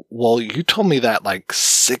like, well, you told me that like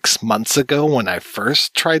 6 months ago when I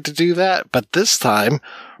first tried to do that. But this time,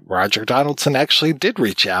 Roger Donaldson actually did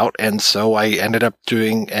reach out. And so I ended up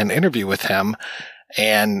doing an interview with him.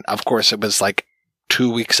 And of course, it was like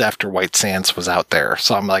 2 weeks after White Sands was out there.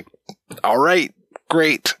 So I'm like, all right,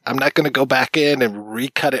 great. I'm not going to go back in and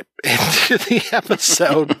recut it into the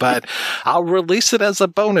episode, but I'll release it as a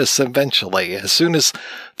bonus eventually, as soon as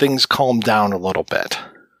things calm down a little bit.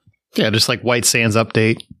 Yeah, just like White Sands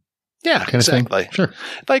update. Yeah, kind exactly. Of thing. Sure.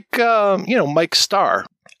 Like, Mike Starr.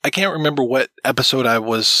 I can't remember what episode I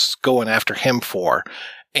was going after him for.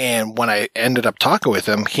 And when I ended up talking with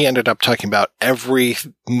him, he ended up talking about every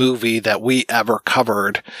movie that we ever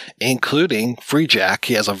covered, including Free Jack.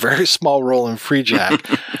 He has a very small role in Free Jack.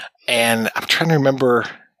 And I'm trying to remember,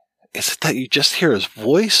 is it that you just hear his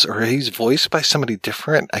voice or he's voiced by somebody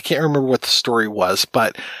different? I can't remember what the story was,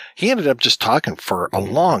 but he ended up just talking for a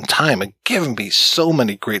long time and giving me so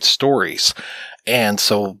many great stories. And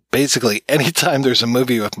so basically anytime there's a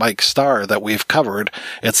movie with Mike Starr that we've covered,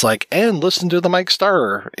 it's like, and listen to the Mike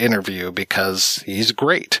Starr interview because he's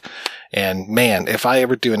great. And man, if I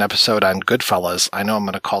ever do an episode on Goodfellas, I know I'm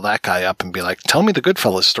going to call that guy up and be like, tell me the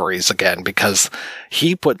Goodfellas stories again, because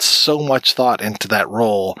he put so much thought into that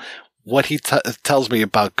role. What he tells me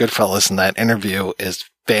about Goodfellas in that interview is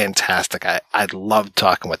fantastic. I love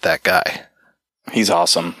talking with that guy. He's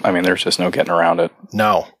awesome. I mean, there's just no getting around it.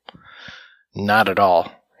 No. Not at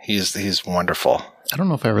all. He's wonderful. I don't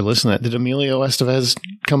know if I ever listened to that. Did Emilio Estevez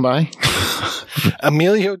come by?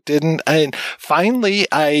 Emilio didn't. And finally,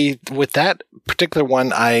 with that particular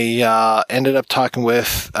one, I ended up talking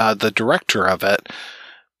with the director of it.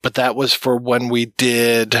 But that was for when we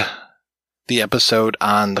did the episode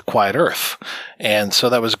on the Quiet Earth. And so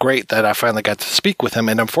that was great that I finally got to speak with him.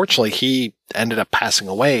 And unfortunately, he ended up passing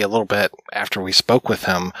away a little bit after we spoke with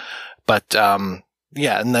him. But,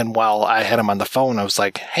 yeah, and then while I had him on the phone, I was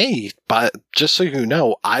like, hey, but just so you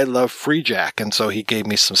know, I love Freejack. And so he gave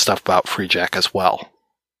me some stuff about Freejack as well.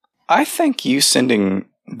 I think you sending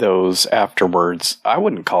those afterwards, I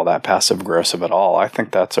wouldn't call that passive aggressive at all. I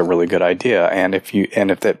think that's a really good idea. And if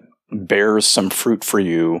that bears some fruit for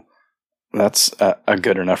you, that's a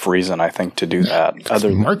good enough reason, I think, to do that. Other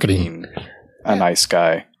than marketing. being a nice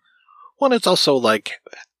guy. Well, it's also like,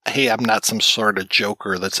 hey, I'm not some sort of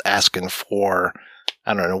joker that's asking for,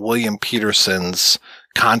 I don't know, William Peterson's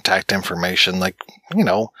contact information. Like, you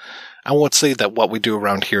know, I won't say that what we do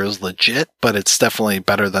around here is legit, but it's definitely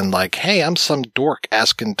better than like, hey, I'm some dork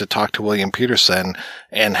asking to talk to William Peterson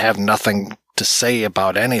and have nothing to say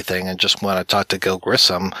about anything and just want to talk to Gil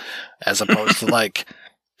Grissom, as opposed to like,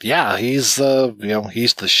 yeah, he's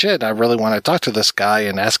he's the shit. I really want to talk to this guy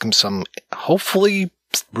and ask him some hopefully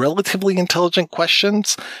relatively intelligent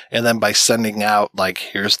questions. And then by sending out like,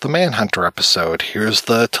 here's the Manhunter episode, here's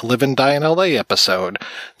the To Live and Die in LA episode,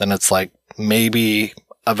 then it's like, maybe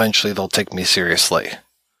eventually they'll take me seriously.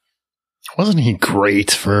 Wasn't he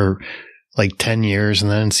great for like 10 years,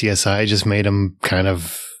 and then CSI just made him kind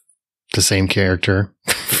of the same character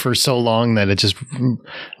for so long that it just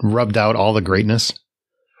rubbed out all the greatness?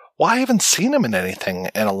 Well, I haven't seen him in anything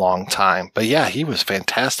in a long time, but yeah, he was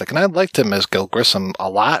fantastic. And I liked him as Gil Grissom a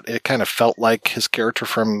lot. It kind of felt like his character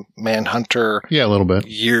from Manhunter. Yeah, a little bit.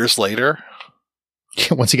 Years later.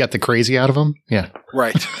 Once he got the crazy out of him? Yeah.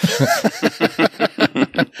 Right.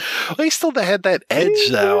 Well, he still had that edge,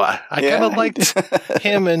 though. I kind of liked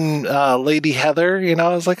him and Lady Heather. You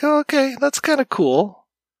know, I was like, oh, okay, that's kind of cool.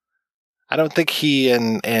 I don't think he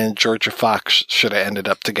and Georgia Fox should have ended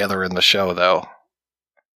up together in the show, though.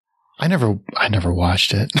 I never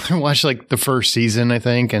watched it. I watched like the first season, I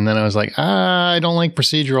think, and then I was like, I don't like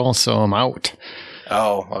procedural, so I'm out.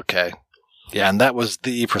 Oh, okay. Yeah, and that was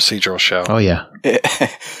the procedural show. Oh, yeah.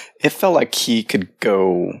 It felt like he could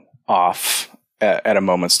go off at a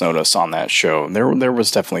moment's notice on that show. There was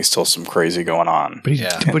definitely still some crazy going on. But he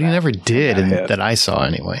never did that I saw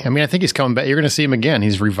anyway. I mean, I think he's coming back. You're going to see him again.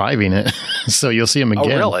 He's reviving it. So you'll see him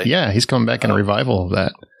again. Oh, really? Yeah, he's coming back in a revival of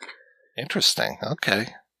that. Interesting. Okay.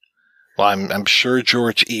 Well, I'm sure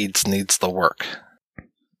George Eads needs the work.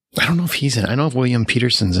 I don't know if he's in it. I know if William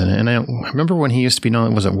Peterson's in it. And I remember when he used to be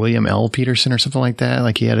known, was it William L. Peterson or something like that?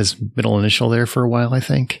 Like he had his middle initial there for a while, I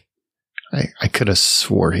think. I could have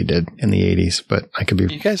swore he did in the 80s, but I could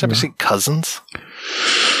be. You guys ever see Cousins?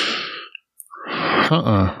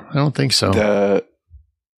 I don't think so.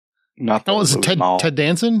 Was it Ted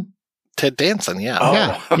Danson? Ted Danson, yeah. Oh,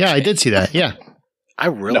 yeah, okay. Yeah, I did see that, yeah. I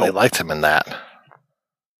really liked him in that.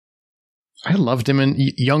 I loved him in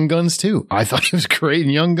Young Guns, too. I thought he was great in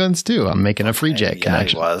Young Guns, too. I'm making a Freejack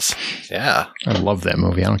connection. Yeah, he was. Yeah. I love that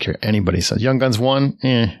movie. I don't care what anybody says. Young Guns 1,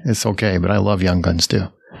 it's okay, but I love Young Guns, too.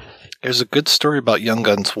 There's a good story about Young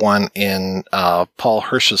Guns 1 in Paul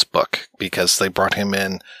Hirsch's book, because they brought him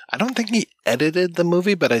in. I don't think he edited the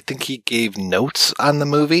movie, but I think he gave notes on the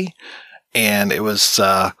movie. And it was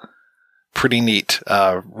pretty neat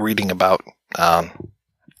reading about...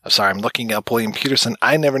 I'm looking up William Peterson.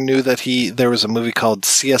 I never knew that there was a movie called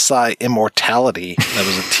CSI Immortality. That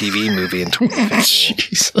was a TV movie in 2015.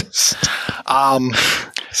 Jesus.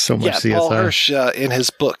 So much CSI. Paul Hirsch in his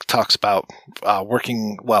book talks about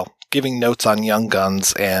giving notes on Young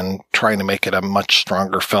Guns and trying to make it a much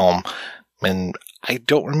stronger film. And I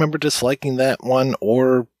don't remember disliking that one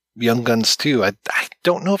or Young Guns 2. I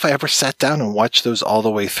don't know if I ever sat down and watched those all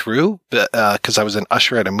the way through, because I was an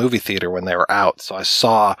usher at a movie theater when they were out. So I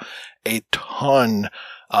saw a ton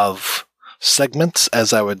of segments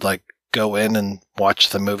as I would like go in and watch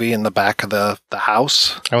the movie in the back of the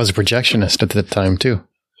house. I was a projectionist at the time too.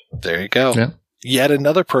 There you go. Yeah. Yet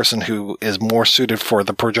another person who is more suited for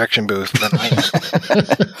the projection booth than I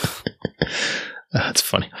am. That's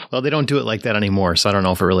funny. Well, they don't do it like that anymore, so I don't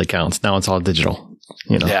know if it really counts. Now it's all digital.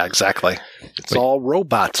 You know? Yeah, exactly. It's all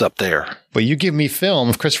robots up there. But you give me film.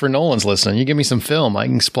 If Christopher Nolan's listening, you give me some film. I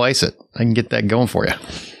can splice it. I can get that going for you.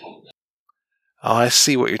 Oh, I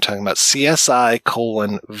see what you're talking about.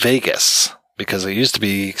 CSI Vegas, because it used to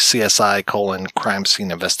be CSI Crime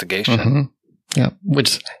Scene Investigation. Mm-hmm. Yeah,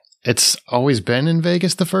 which it's always been in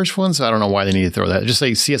Vegas, the first one, so I don't know why they need to throw that. Just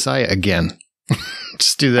say CSI again.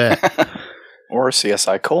 Just do that. Or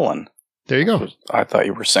CSI : There you go. I thought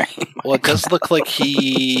you were saying. Well, it does look like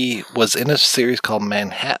he was in a series called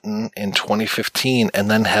Manhattan in 2015 and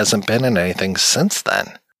then hasn't been in anything since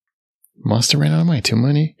then. Must have ran out of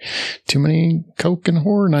money. Too many Coke and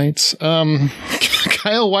horror nights.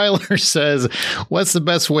 Kyle Weiler says, what's the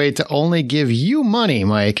best way to only give you money,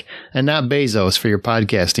 Mike, and not Bezos for your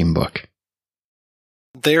podcasting book?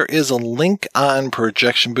 There is a link on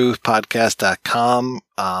projectionboothpodcast.com.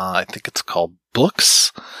 I think it's called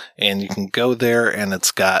Books, and you can go there and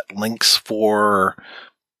it's got links for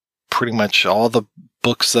pretty much all the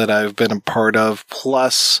books that I've been a part of.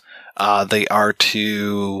 Plus, they are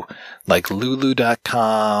to like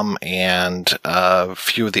lulu.com and a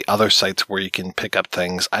few of the other sites where you can pick up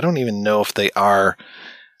things. I don't even know if they are.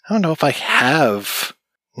 I don't know if I have.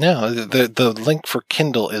 No, the link for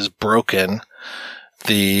Kindle is broken.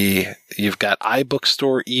 You've got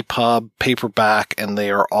iBookstore, EPUB, paperback, and they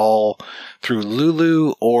are all through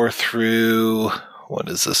Lulu or through, what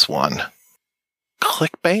is this one?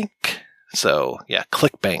 ClickBank? So, yeah,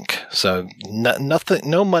 ClickBank. So,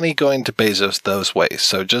 no money going to Bezos those ways.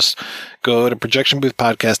 So, just go to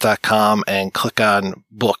projectionboothpodcast.com and click on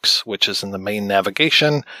Books, which is in the main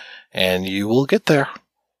navigation, and you will get there.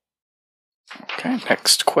 Okay,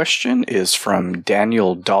 next question is from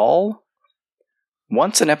Daniel Dahl.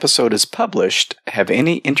 Once an episode is published, have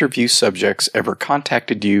any interview subjects ever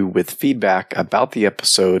contacted you with feedback about the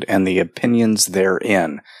episode and the opinions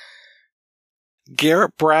therein?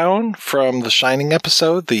 Garrett Brown from the Shining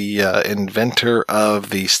episode, the inventor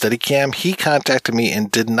of the Steadicam, he contacted me and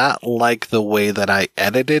did not like the way that I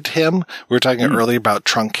edited him. We were talking earlier about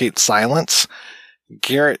truncate silence.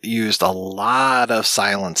 Garrett used a lot of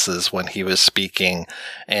silences when he was speaking,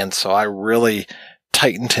 and so I really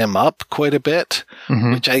tightened him up quite a bit,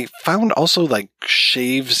 which I found also like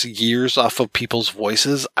shaves years off of people's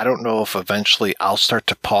voices. I don't know if eventually I'll start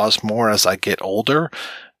to pause more as I get older,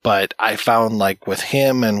 but I found like with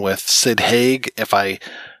him and with Sid Haig, if I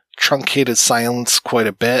truncated silence quite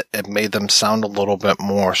a bit, it made them sound a little bit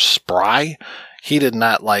more spry. He did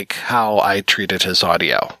not like how I treated his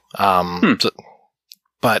audio.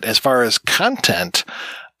 But as far as content,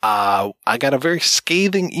 I got a very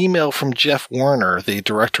scathing email from Jeff Werner, the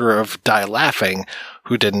director of Die Laughing,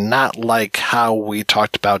 who did not like how we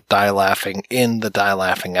talked about Die Laughing in the Die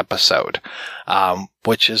Laughing episode,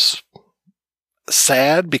 which is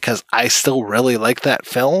sad because I still really like that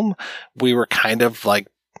film. We were kind of like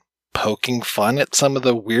poking fun at some of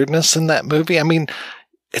the weirdness in that movie. I mean,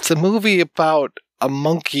 it's a movie about a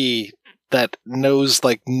monkey that knows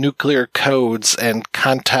like nuclear codes and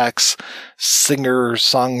contacts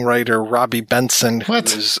singer-songwriter Robbie Benson,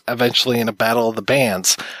 who's eventually in a battle of the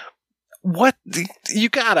bands. What? You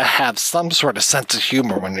gotta have some sort of sense of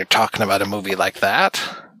humor when you're talking about a movie like that.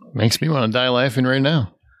 Makes me want to die laughing right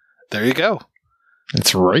now. There you go.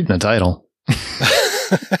 It's right in the title.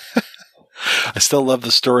 I still love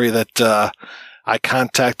the story that I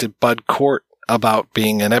contacted Bud Cort about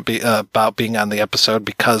being on the episode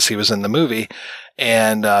because he was in the movie,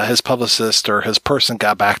 and his publicist or his person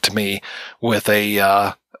got back to me with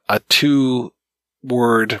a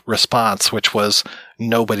 2-word response, which was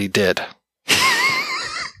nobody did.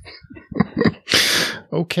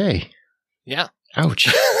 Okay. Yeah. Ouch.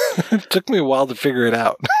 It took me a while to figure it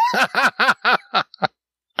out.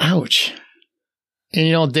 Ouch.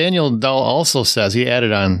 And, Daniel Dahl also says, he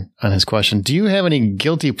added on his question, do you have any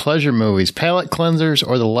guilty pleasure movies, palate cleansers,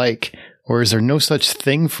 or the like, or is there no such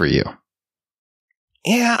thing for you?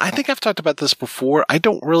 Yeah, I think I've talked about this before. I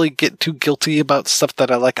don't really get too guilty about stuff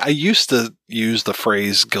that I like. I used to use the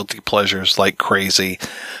phrase guilty pleasures like crazy,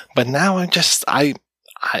 but now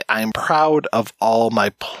I'm proud of all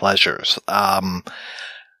my pleasures.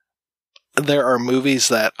 There are movies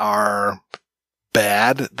that are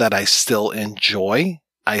bad that I still enjoy.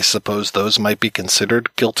 I suppose those might be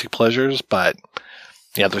considered guilty pleasures, but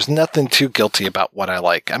yeah, there's nothing too guilty about what I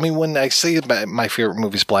like. I mean, when I say about my favorite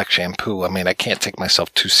movie is Black Shampoo, I mean, I can't take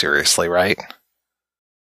myself too seriously, right?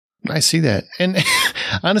 I see that. And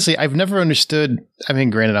honestly, I've never understood. I mean,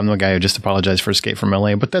 granted, I'm the guy who just apologized for Escape from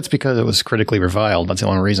LA, but that's because it was critically reviled. That's the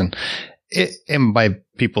only reason. And by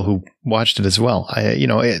people who watched it as well.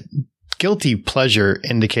 Guilty pleasure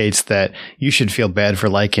indicates that you should feel bad for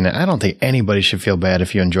liking it. I don't think anybody should feel bad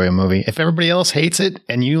if you enjoy a movie. If everybody else hates it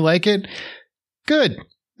and you like it, good.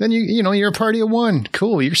 Then you're a party of one.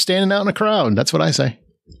 Cool. You're standing out in a crowd. That's what I say.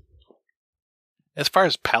 As far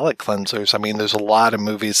as palate cleansers, I mean, there's a lot of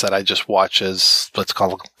movies that I just watch as, let's call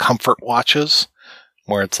them comfort watches,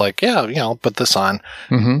 where it's like, yeah, I'll put this on.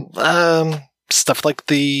 Mm-hmm. Stuff like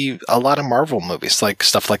a lot of Marvel movies, like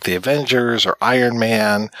stuff like the Avengers or Iron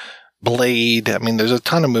Man, Blade. I mean, there's a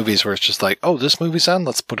ton of movies where it's just like, oh, this movie's on,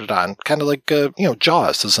 let's put it on. Kind of like,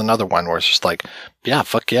 Jaws is another one where it's just like, yeah,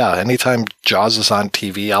 fuck yeah. Anytime Jaws is on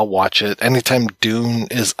TV, I'll watch it. Anytime Dune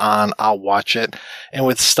is on, I'll watch it. And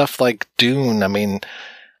with stuff like Dune, I mean,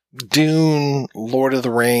 Dune, Lord of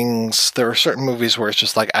the Rings, there are certain movies where it's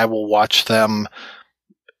just like, I will watch them,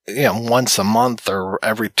 once a month or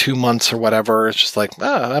every 2 months or whatever. It's just like,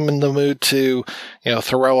 I'm in the mood to,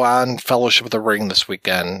 throw on Fellowship of the Ring this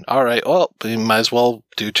weekend. All right, well, we might as well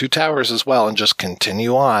do Two Towers as well and just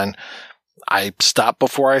continue on. I stop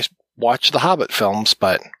before I watch the Hobbit films,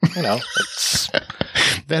 but, it's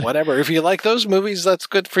whatever. If you like those movies, that's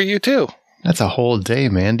good for you too. That's a whole day,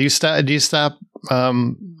 man. Do you stop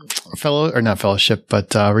not Fellowship,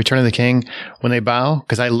 but Return of the King when they bow?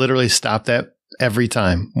 Because I literally stop that every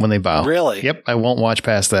time when they bow. Really? Yep. I won't watch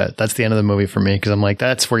past that. That's the end of the movie for me because I'm like,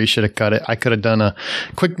 that's where you should have cut it. I could have done a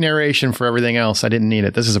quick narration for everything else. I didn't need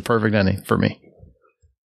it. This is a perfect ending for me.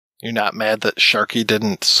 You're not mad that Sharky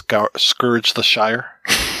didn't scourge the Shire?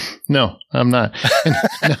 No, I'm not.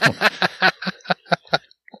 No.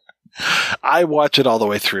 I watch it all the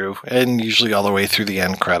way through, and usually all the way through the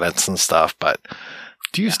end credits and stuff. But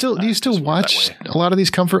do you still watch a lot of these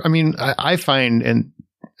comfort? I mean, I find, and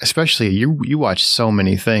especially you watch so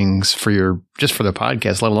many things for the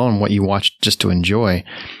podcast, let alone what you watch just to enjoy.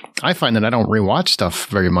 I find that I don't rewatch stuff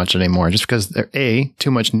very much anymore, just because A, too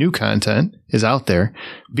much new content is out there.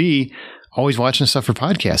 B, always watching stuff for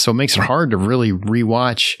podcasts, so it makes it hard to really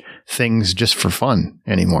rewatch things just for fun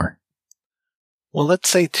anymore. Well, let's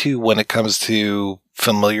say, too, when it comes to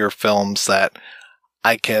familiar films that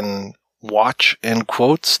I can watch, in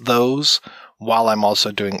quotes, those while I'm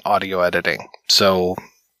also doing audio editing. So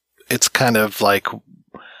it's kind of like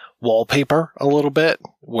wallpaper a little bit,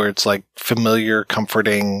 where it's like familiar,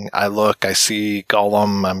 comforting. I see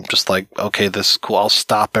Gollum. I'm just like, okay, this is cool. I'll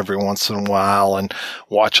stop every once in a while and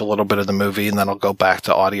watch a little bit of the movie, and then I'll go back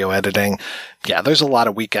to audio editing. Yeah, there's a lot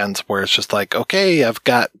of weekends where it's just like, okay, I've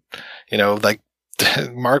got, like,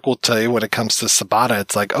 Mark will tell you when it comes to Sabata,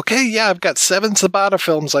 it's like, okay, yeah, I've got 7 Sabata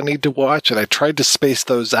films I need to watch. And I tried to space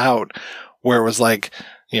those out where it was like,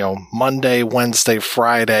 Monday, Wednesday,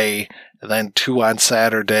 Friday, and then 2 on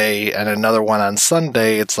Saturday and another one on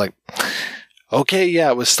Sunday. It's like, okay,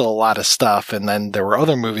 yeah, it was still a lot of stuff. And then there were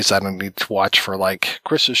other movies I don't need to watch for like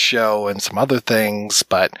Chris's show and some other things.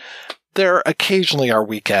 But there occasionally are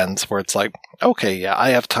weekends where it's like, okay, yeah, I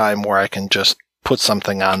have time where I can just put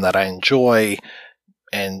something on that I enjoy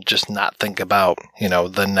and just not think about,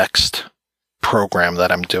 the next program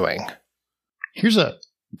that I'm doing. Here's a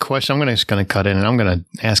question. I'm just going to cut in and I'm going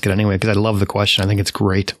to ask it anyway because I love the question. I think it's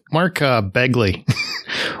great. Mark Begley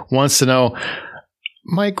wants to know,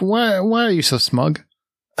 Mike, why are you so smug?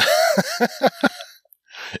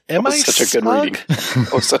 Am I such smug? A good reading.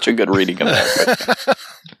 That was such a good reading of that.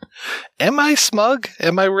 Am I smug?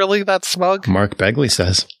 Am I really that smug? Mark Begley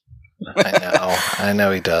says. I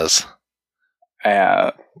know he does.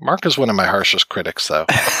 Mark is one of my harshest critics, though.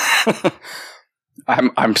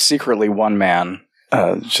 I'm secretly one man.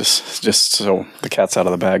 Just so the cat's out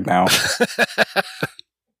of the bag now.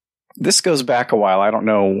 This goes back a while. I don't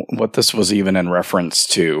know what this was even in reference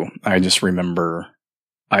to. I just remember.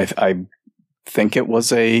 I think it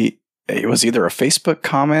was either a Facebook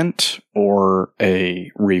comment or a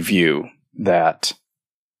review that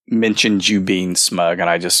mentioned you being smug, and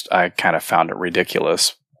I kind of found it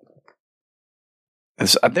ridiculous.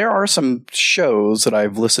 There are some shows that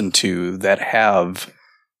I've listened to that have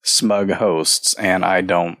smug hosts, and I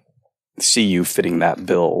don't see you fitting that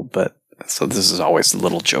bill, but so this is always a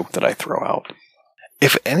little joke that I throw out.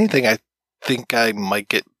 If anything, I think I might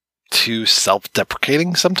get too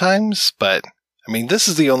self-deprecating sometimes, but I mean, this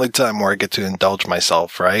is the only time where I get to indulge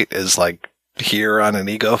myself, right? Is like here on an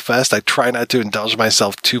Ego Fest. I try not to indulge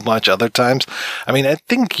myself too much other times. I mean, I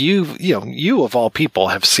think you of all people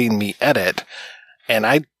have seen me edit, and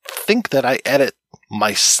I think that I edit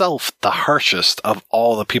myself the harshest of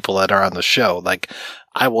all the people that are on the show. Like,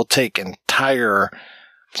 I will take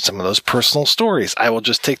some of those personal stories. I will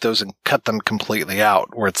just take those and cut them completely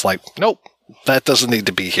out, where it's like, nope, that doesn't need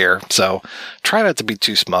to be here. So try not to be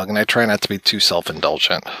too smug, and I try not to be too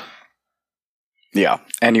self-indulgent. Yeah,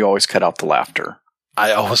 and you always cut out the laughter.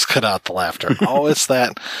 I always cut out the laughter. Always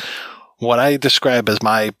that, what I describe as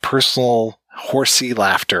my personal horsey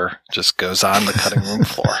laughter just goes on the cutting room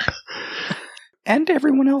floor. And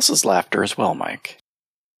everyone else's laughter as well, Mike.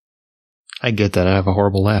 I get that. I have a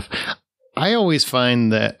horrible laugh. I often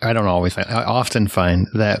find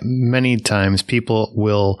that many times people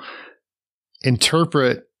will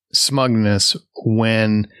interpret smugness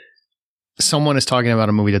when someone is talking about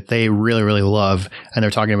a movie that they really, really love and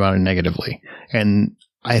they're talking about it negatively. And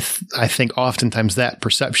I think oftentimes that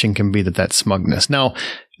perception can be that that's smugness. Now,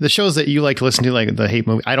 the shows that you like to listen to, like the hate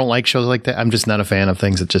movie, I don't like shows like that. I'm just not a fan of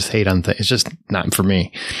things that just hate on things. It's just not for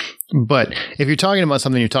me. But if you're talking about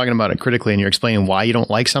something, you're talking about it critically and you're explaining why you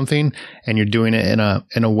don't like something and you're doing it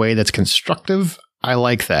in a way that's constructive, I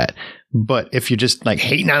like that. But if you're just like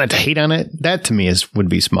hating on it to hate on it, that to me would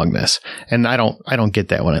be smugness. And I don't get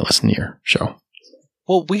that when I listen to your show.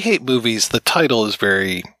 Well, We Hate Movies, the title is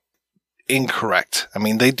very incorrect. I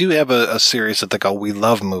mean, they do have a series that they call We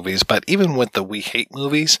Love Movies, but even with the We Hate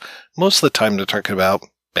Movies, most of the time they're talking about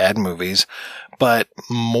bad movies. But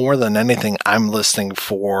more than anything, I'm listening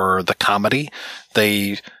for the comedy.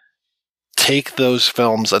 They take those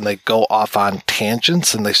films and they go off on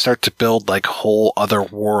tangents and they start to build like whole other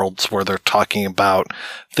worlds where they're talking about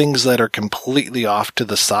things that are completely off to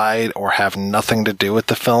the side or have nothing to do with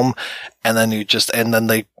the film. And then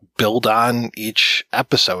they build on each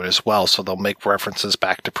episode as well. So they'll make references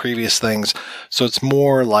back to previous things. So it's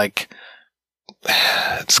more like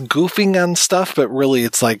it's goofing on stuff, but really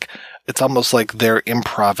it's almost like their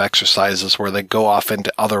improv exercises where they go off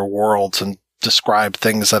into other worlds and describe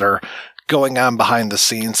things that are going on behind the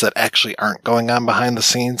scenes that actually aren't going on behind the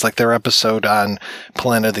scenes. Like their episode on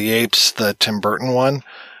Planet of the Apes, the Tim Burton one,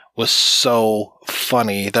 was so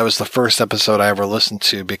funny. That was the first episode I ever listened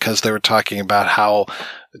to because they were talking about how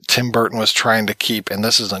Tim Burton was trying to keep, and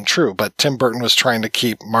this isn't true, but Tim Burton was trying to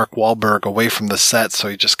keep Mark Wahlberg away from the set. So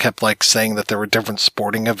he just kept like saying that there were different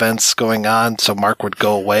sporting events going on. So Mark would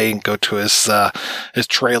go away and go to his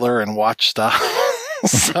trailer and watch stuff.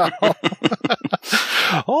 So,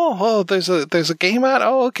 there's a game out.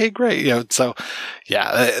 Oh, okay, great. So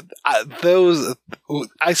yeah,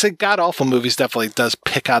 I say god awful movies definitely does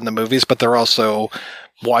pick on the movies, but they're also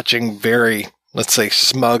watching very, let's say,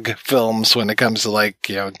 smug films when it comes to like,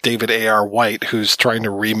 David A.R. White, who's trying to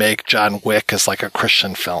remake John Wick as like a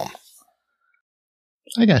Christian film.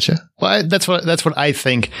 I gotcha. Well, that's what I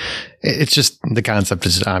think. It's just the concept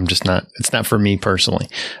is it's not for me personally,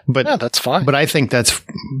 but yeah, that's fine. But I think that's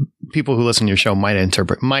people who listen to your show might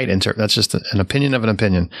interpret. That's just an opinion of an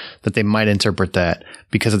opinion that they might interpret that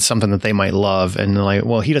because it's something that they might love. And they're like,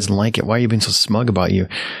 well, he doesn't like it. Why are you being so smug about you?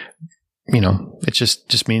 It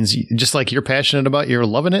just means just like you're passionate about, you're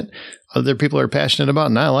loving it. Other people are passionate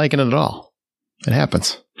about not liking it at all. It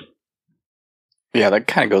happens. Yeah. That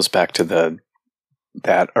kind of goes back to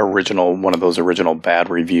one of those original bad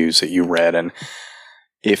reviews that you read. And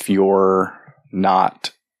if you're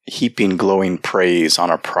not heaping glowing praise on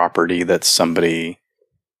a property that somebody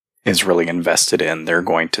is really invested in, they're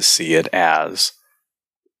going to see it as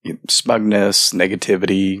smugness,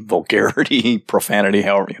 negativity, vulgarity, profanity,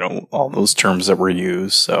 however, all those terms that were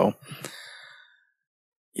used. So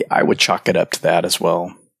yeah, I would chalk it up to that as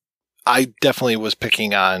well. I definitely was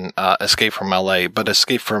picking on Escape from LA, but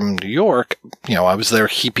Escape from New York, I was there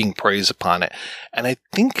heaping praise upon it. And I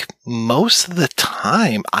think most of the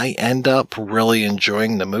time I end up really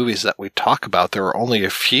enjoying the movies that we talk about. There are only a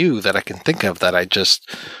few that I can think of that I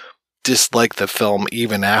just dislike the film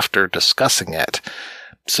even after discussing it.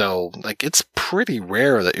 So like it's pretty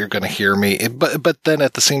rare that you're going to hear me. But then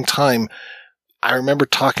at the same time, I remember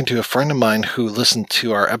talking to a friend of mine who listened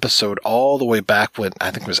to our episode all the way back when I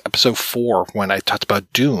think it was episode 4 when I talked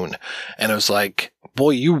about Dune. And it was like,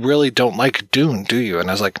 boy, you really don't like Dune, do you? And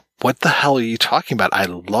I was like, what the hell are you talking about? I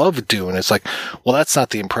love Dune. It's like, well, that's not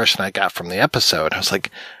the impression I got from the episode. I was like,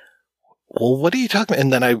 well, what are you talking about?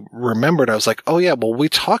 And then I remembered, I was like, oh yeah, well, we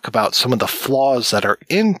talk about some of the flaws that are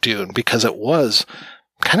in Dune because it was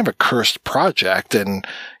kind of a cursed project and,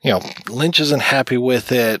 Lynch isn't happy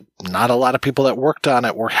with it. Not a lot of people that worked on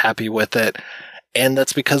it were happy with it. And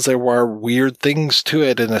that's because there were weird things to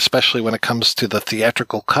it. And especially when it comes to the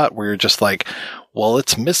theatrical cut where you're just like, well,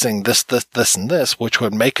 it's missing this, and this, which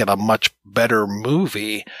would make it a much better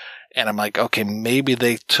movie. And I'm like, okay, maybe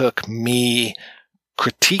they took me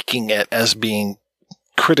critiquing it as being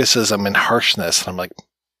criticism and harshness. And I'm like,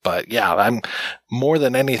 but yeah, I'm more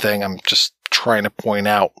than anything, I'm just trying to point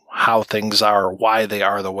out how things are, why they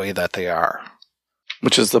are the way that they are.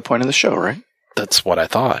 Which is the point of the show, right? That's what I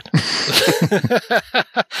thought.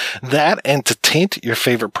 That and to taint your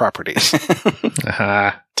favorite properties.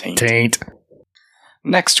 Taint.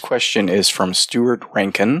 Next question is from Stuart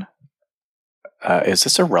Rankin. Is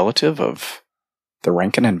this a relative of the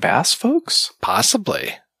Rankin and Bass folks?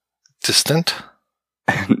 Possibly. Distant.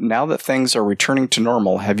 Now that things are returning to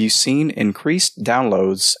normal, have you seen increased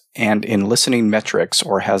downloads and in listening metrics,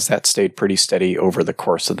 or has that stayed pretty steady over the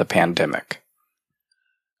course of the pandemic?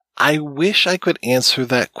 I wish I could answer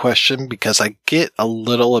that question because I get a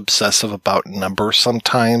little obsessive about numbers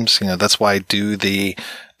sometimes. That's why I do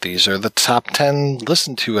these are the top 10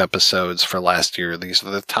 listened to episodes for last year. These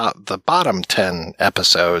are the bottom 10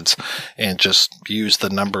 episodes, and just use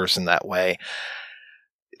the numbers in that way.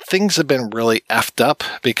 Things have been really effed up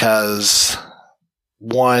because,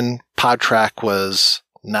 one, PodTrack was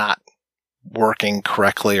not working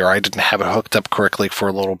correctly, or I didn't have it hooked up correctly for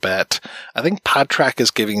a little bit. I think PodTrack is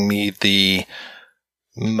giving me the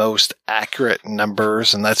most accurate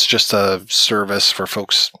numbers, and that's just a service for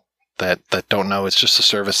folks that don't know. It's just a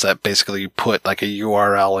service that basically you put like a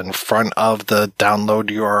URL in front of the download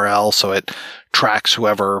URL, so it tracks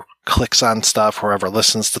whoever clicks on stuff, whoever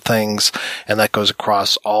listens to things, and that goes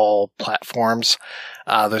across all platforms.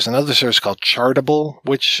 There's another service called Chartable,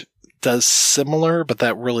 which does similar, but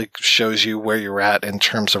that really shows you where you're at in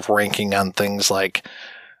terms of ranking on things like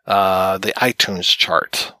the iTunes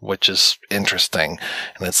chart, which is interesting.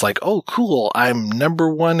 And it's like, oh, cool, I'm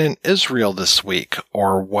number 1 in Israel this week,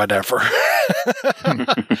 or whatever.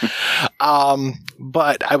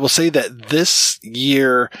 But I will say that this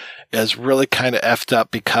year is really kind of effed up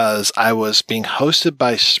because I was being hosted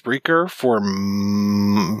by Spreaker for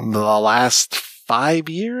the last 5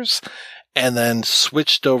 years, and then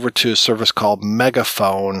switched over to a service called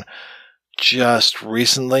Megaphone just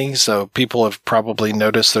recently. So people have probably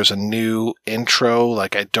noticed there's a new intro.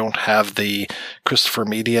 Like, I don't have the Christopher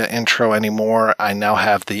Media intro anymore. I now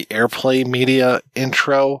have the Airplay Media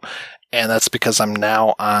intro. And that's because I'm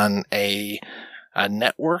now on a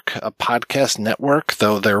network, a podcast network,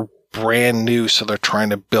 though they're brand new. So they're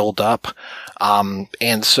trying to build up.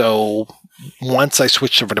 And so once I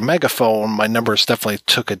switched over to Megaphone, my numbers definitely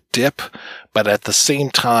took a dip, but at the same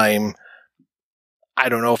time, I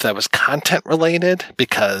don't know if that was content related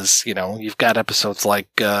because, you've got episodes like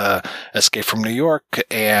Escape from New York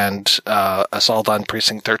and Assault on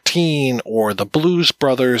Precinct 13 or The Blues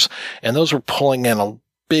Brothers, and those were pulling in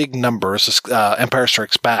big numbers, Empire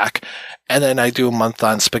Strikes Back. And then I do a month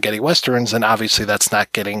on Spaghetti Westerns, and obviously that's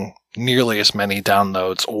not getting nearly as many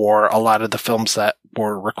downloads or a lot of the films that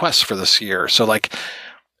were requests for this year. So like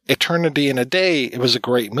Eternity in a Day, it was a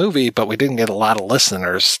great movie, but we didn't get a lot of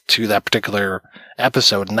listeners to that particular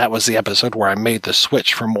episode. And that was the episode where I made the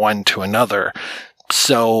switch from one to another.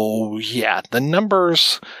 So yeah, the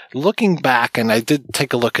numbers, looking back, and I did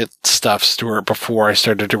take a look at stuff, Stuart, before I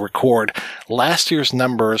started to record, last year's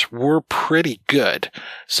numbers were pretty good.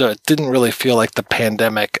 So it didn't really feel like the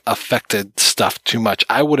pandemic affected stuff too much.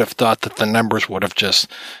 I would have thought that the numbers would have just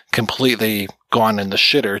completely gone in the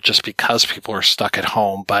shitter just because people are stuck at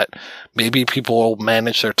home. But maybe people will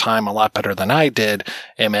manage their time a lot better than I did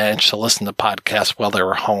and manage to listen to podcasts while they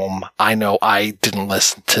were home. I know I didn't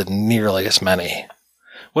listen to nearly as many.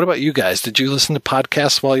 What about you guys? Did you listen to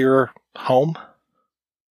podcasts while you were home?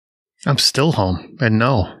 I'm still home, and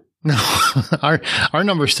no. Our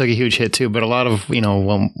numbers took a huge hit too, but a lot of,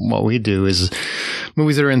 what we do is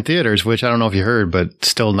movies that are in theaters, which I don't know if you heard, but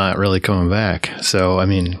still not really coming back. So, I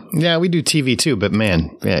mean, yeah, we do TV too, but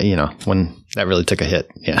man, yeah, when that really took a hit.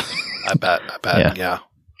 Yeah. I bet. Yeah.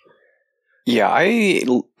 Yeah. I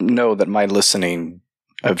know that my listening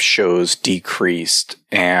of shows decreased,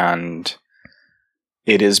 and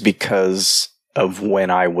it is because of when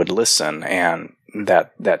I would listen, and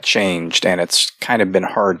that changed, and it's kind of been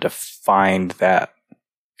hard to find that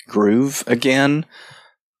groove again,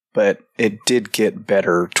 but it did get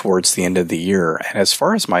better towards the end of the year. And as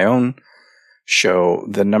far as my own show,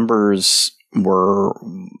 the numbers were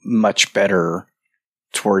much better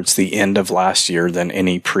towards the end of last year than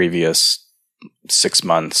any previous 6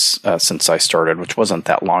 months since I started, which wasn't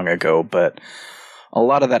that long ago, but a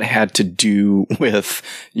lot of that had to do with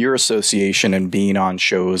your association and being on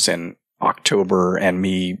shows in October, and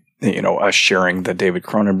me, us sharing the David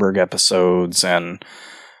Cronenberg episodes, and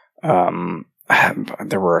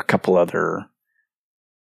there were a couple other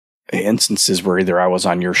instances where either I was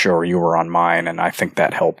on your show or you were on mine, and I think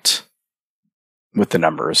that helped with the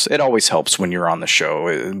numbers. It always helps when you're on the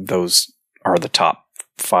show. Those are the top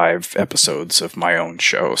 5 episodes of my own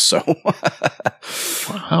show, so.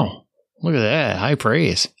 Wow. Look at that. High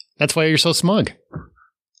praise. That's why you're so smug.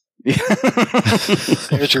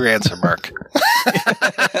 There's your answer, Mark.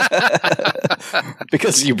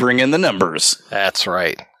 Because you bring in the numbers. That's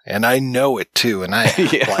right. And I know it too, and I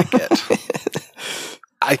like it.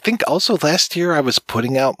 I think also last year I was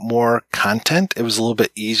putting out more content. It was a little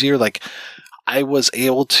bit easier. Like, I was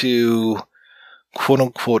able to, quote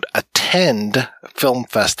unquote, attend film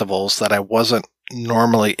festivals that I wasn't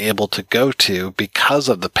normally able to go to because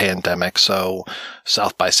of the pandemic. So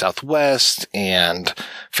South by Southwest and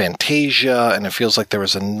Fantasia, and it feels like there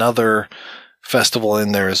was another festival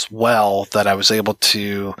in there as well that I was able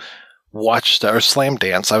to watch, or Slam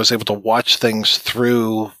Dance. I was able to watch things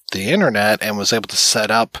through the internet and was able to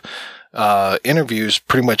set up interviews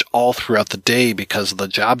pretty much all throughout the day because of the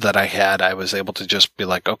job that I had. I was able to just be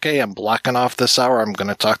like, okay, I'm blocking off this hour. I'm going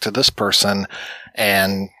to talk to this person.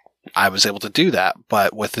 And I was able to do that.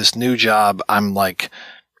 But with this new job, I'm like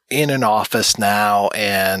in an office now,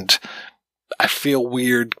 and I feel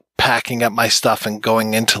weird packing up my stuff and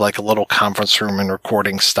going into like a little conference room and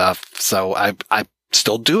recording stuff. So I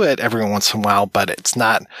still do it every once in a while, but it's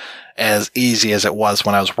not as easy as it was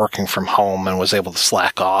when I was working from home and was able to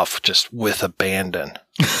slack off just with abandon.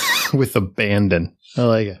 With abandon. I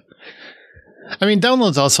like it. I mean,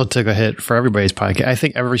 downloads also took a hit for everybody's podcast. I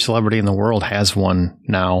think every celebrity in the world has one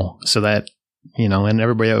now, so that, you know, and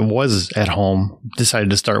everybody that was at home decided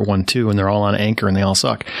to start one too, and they're all on Anchor and they all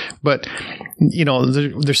suck. But, you know,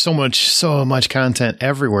 there's so much content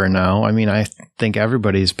everywhere now. I mean, I think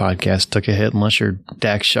everybody's podcast took a hit unless you're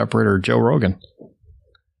Dax Shepard or Joe Rogan.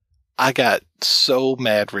 I got so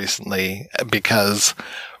mad recently because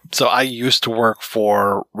so I used to work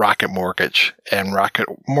for Rocket Mortgage, and Rocket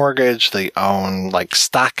Mortgage, they own like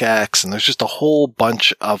StockX, and there's just a whole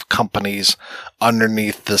bunch of companies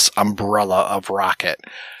underneath this umbrella of Rocket.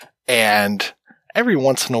 And every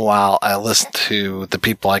once in a while, I listen to the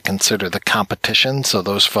people I consider the competition. So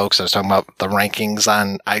those folks, I was talking about the rankings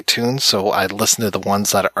on iTunes. So I listen to the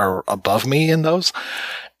ones that are above me in those,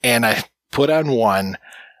 and I put on one.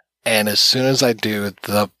 And as soon as I do,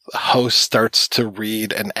 the host starts to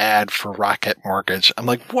read an ad for Rocket Mortgage. I'm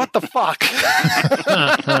like, what the fuck?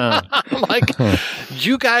 I'm like,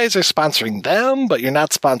 you guys are sponsoring them, but you're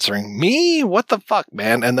not sponsoring me? What the fuck,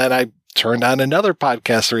 man? And then I turned on another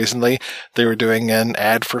podcast recently. They were doing an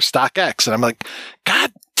ad for StockX. And I'm like,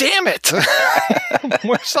 God damn it.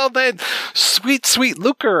 Where's all that sweet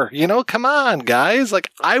lucre? You know, come on, guys.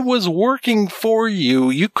 Like, I was working for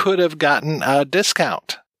you. You could have gotten a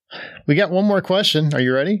discount. We got one more question. Are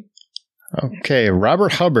you ready? Okay,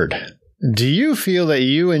 Robert Hubbard. Do you feel that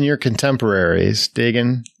you and your contemporaries,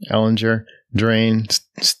 Dagan, Ellinger, Drain,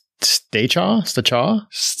 Stashew.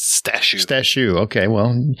 Okay,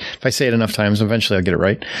 well, if I say it enough times, eventually I'll get it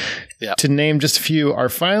right. Yeah. To name just a few, are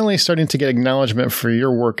finally starting to get acknowledgement for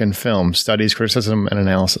your work in film, studies, criticism, and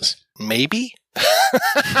analysis. Maybe.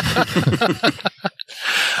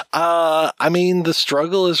 I mean, the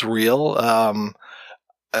struggle is real.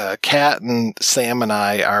 Kat and Sam and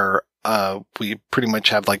I are, we pretty much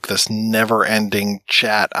have like this never ending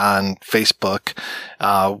chat on Facebook,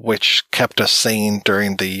 which kept us sane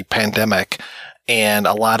during the pandemic. And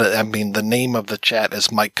the name of the chat is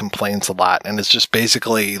Mike Complains a Lot. And it's just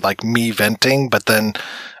basically like me venting, but then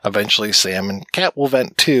eventually Sam and Kat will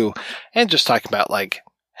vent too. And just talk about like,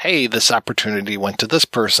 hey, this opportunity went to this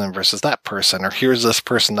person versus that person, or here's this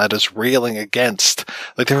person that is railing against.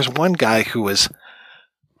 Like there was one guy who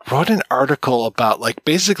wrote an article about like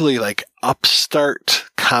basically like upstart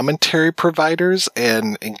commentary providers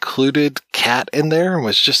and included Kat in there and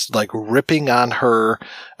was just like ripping on her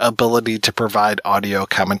ability to provide audio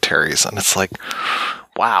commentaries. And it's like,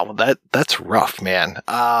 wow, that's rough, man.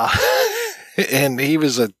 And he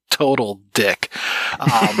was a total dick.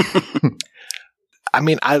 I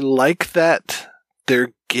mean, I like that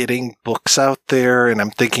they're getting books out there, and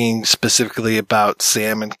I'm thinking specifically about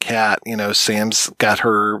Sam and Kat. You know, Sam's got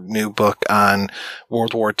her new book on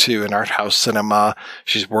World War II and art house cinema.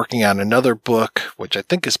 She's working on another book, which I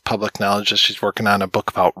think is public knowledge. She's working on a book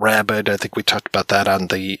about Rabid. I think we talked about that on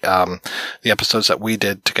the episodes that we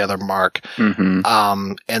did together, Mark.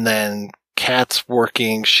 Mm-hmm. And then Kat's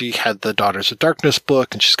working. She had the Daughters of Darkness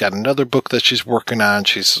book, and she's got another book that she's working on.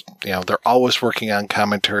 She's, you know, they're always working on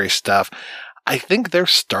commentary stuff. I think they're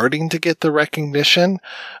starting to get the recognition,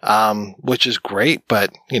 which is great,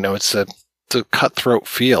 but, you know, it's a cutthroat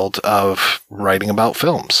field of writing about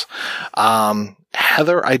films.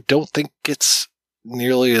 Heather, I don't think gets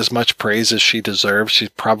nearly as much praise as she deserves. She's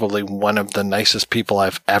probably one of the nicest people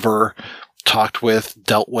I've ever talked with,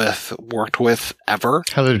 dealt with, worked with ever.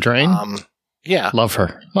 Heather Drain? Yeah. Love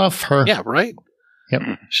her. Yeah, right?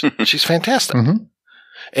 Yep. She's fantastic. Mm-hmm.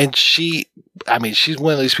 And she's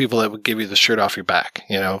one of these people that would give you the shirt off your back.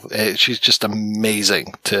 You know, she's just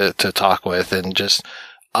amazing to talk with and just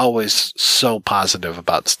always so positive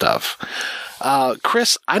about stuff.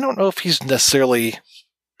 Chris, I don't know if he's necessarily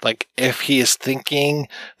like, if he is thinking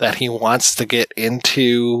that he wants to get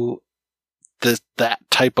into that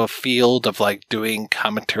type of field of like doing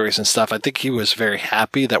commentaries and stuff. I think he was very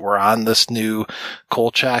happy that we're on this new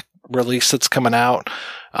Kolchak release that's coming out.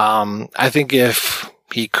 I think if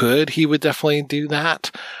he could, he would definitely do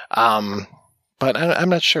that. But I'm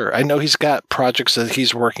not sure. I know he's got projects that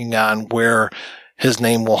he's working on where his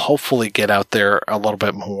name will hopefully get out there a little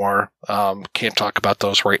bit more. Can't talk about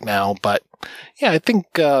those right now, but yeah, I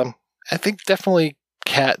think definitely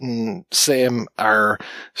Kat and Sam are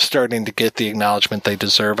starting to get the acknowledgement they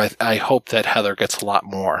deserve. I hope that Heather gets a lot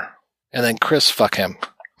more. And then Chris, fuck him.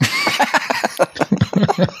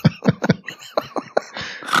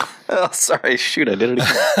 Oh, sorry. Shoot, I did it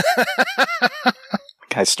again.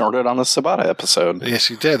 I snorted on the Sabata episode. Yes,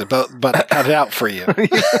 you did, but I cut it out for you.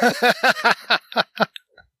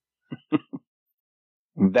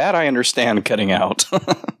 That I understand cutting out.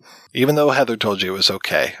 Even though Heather told you it was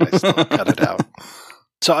okay, I still cut it out.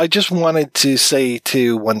 So I just wanted to say,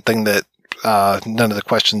 too, one thing that none of the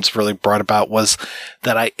questions really brought about was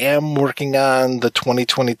that I am working on the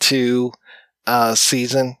 2022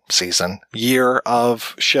 year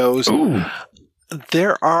of shows. Ooh.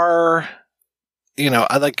 There are,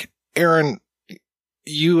 I like Aaron,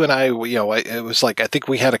 you and I, it was like, I think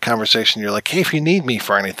we had a conversation. You're like, hey, if you need me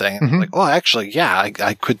for anything, and I'm like, oh, actually, yeah,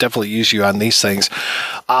 I could definitely use you on these things.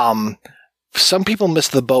 Some people miss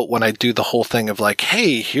the boat when I do the whole thing of like,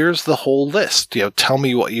 hey, here's the whole list. Tell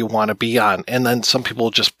me what you want to be on. And then some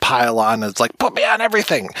people just pile on and it's like, put me on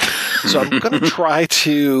everything. So I'm going to try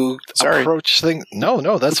to approach things.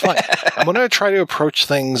 No, that's fine. I'm going to try to approach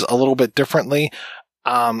things a little bit differently.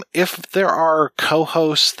 If there are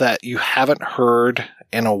co-hosts that you haven't heard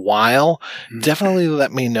in a while, definitely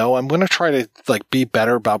let me know. I'm going to try to be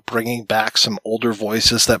better about bringing back some older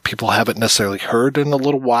voices that people haven't necessarily heard in a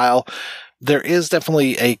little while. There is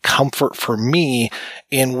definitely a comfort for me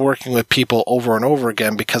in working with people over and over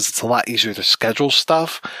again because it's a lot easier to schedule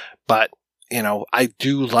stuff. But, I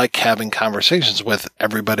do like having conversations with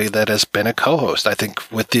everybody that has been a co-host. I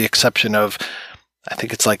think with the exception of, I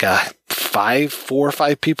think it's like 4 or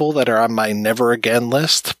 5 people that are on my never again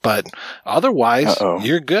list, but otherwise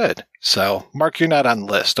you're good. So Mark, you're not on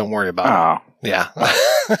the list. Don't worry about it. Yeah.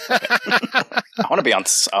 I want to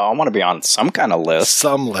be on some kind of list.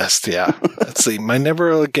 Some list, yeah. Let's see. My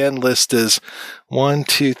never again list is 1,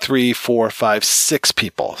 2, 3, 4, 5, 6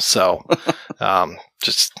 people. So,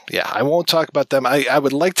 I won't talk about them. I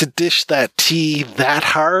would like to dish that tea that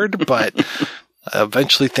hard, but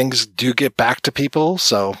eventually things do get back to people.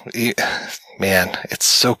 So, man, it's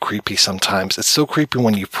so creepy sometimes. It's so creepy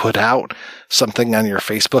when you put out something on your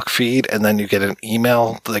Facebook feed and then you get an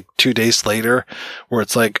email 2 days later where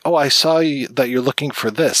it's like, oh, I saw that you're looking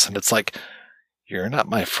for this. And it's like, you're not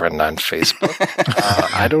my friend on Facebook.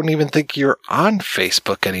 I don't even think you're on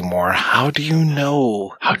Facebook anymore. How do you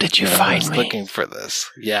know? How did you find me? Looking for this.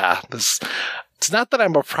 Yeah. It's not that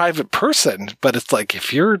I'm a private person, but it's like,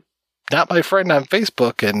 if you're not my friend on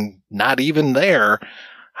Facebook and not even there,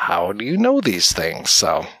 how do you know these things?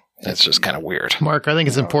 So it's just kind of weird. Mark, I think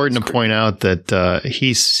it's important to point out that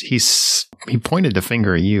he pointed the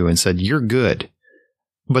finger at you and said, you're good,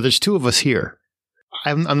 but there's 2 of us here.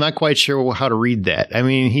 I'm not quite sure how to read that. I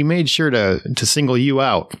mean, he made sure to single you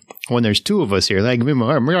out when there's 2 of us here. Like,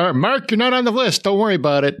 Mark, you're not on the list. Don't worry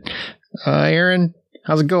about it. Aaron,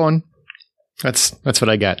 how's it going? That's what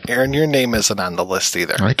I got. Aaron, your name isn't on the list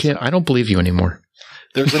either. I don't believe you anymore.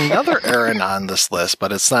 There's another Aaron on this list,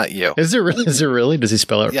 but it's not you. Is there really? Does he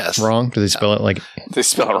spell it wrong? Does he spell it like... They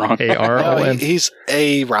spell it wrong. A-R-O-N? No, he's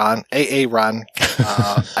Aaron.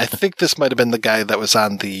 I think this might have been the guy that was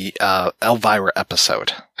on the Elvira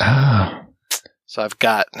episode. Oh. So I've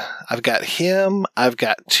got him. I've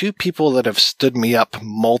got 2 people that have stood me up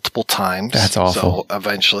multiple times. That's awful. So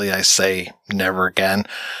eventually I say never again.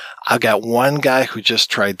 I've got one guy who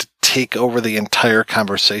just tried to take over the entire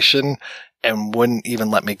conversation and wouldn't even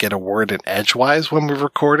let me get a word in edgewise when we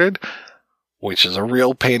recorded, which is a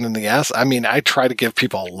real pain in the ass. I mean, I try to give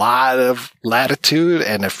people a lot of latitude,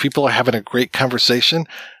 and if people are having a great conversation,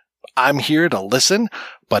 I'm here to listen,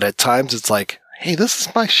 but at times it's like, hey, this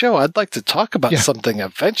is my show. I'd like to talk about something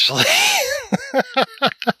eventually.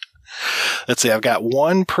 Let's see. I've got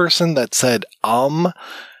one person that said,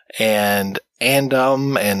 and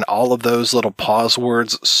all of those little pause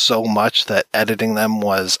words so much that editing them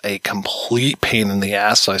was a complete pain in the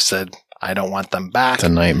ass. So I said, I don't want them back. It's a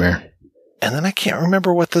nightmare. And then I can't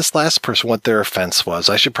remember what this last person, what their offense was.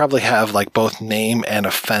 I should probably have both name and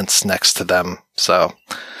offense next to them. So,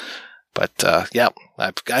 but,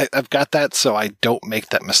 I've got that so I don't make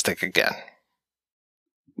that mistake again.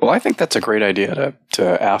 Well, I think that's a great idea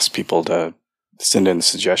to ask people to send in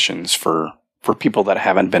suggestions for for people that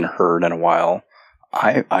haven't been heard in a while,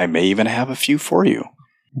 I may even have a few for you.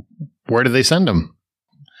 Where do they send them?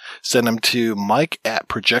 Send them to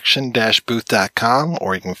mike@projection-booth.com,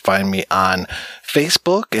 or you can find me on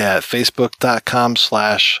Facebook at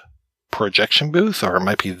facebook.com/projection booth, or it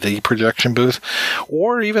might be the projection booth,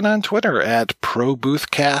 or even on Twitter at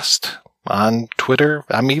ProBoothCast on Twitter.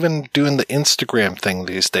 I'm even doing the Instagram thing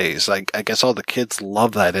these days. I guess all the kids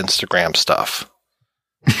love that Instagram stuff.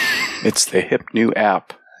 It's the hip new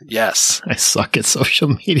app. Yes. I suck at social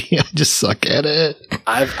media. I just suck at it.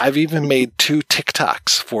 I've even made 2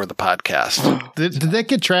 TikToks for the podcast. Did that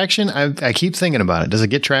get traction? I keep thinking about it. Does it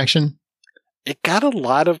get traction? It got a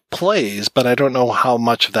lot of plays, but I don't know how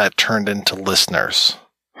much of that turned into listeners.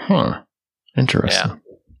 Huh. Interesting. Yeah.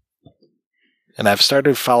 And I've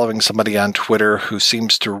started following somebody on Twitter who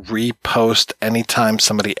seems to repost anytime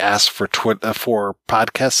somebody asks for for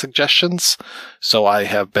podcast suggestions. So I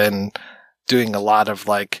have been doing a lot of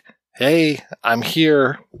like, hey, I'm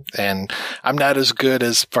here, and I'm not as good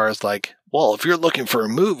as far as like, well, if you're looking for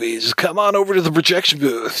movies, come on over to the projection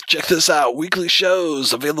booth. Check this out. Weekly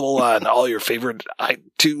shows available on all your favorite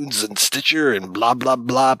iTunes and Stitcher and blah, blah,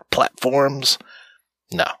 blah platforms.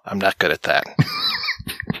 No, I'm not good at that.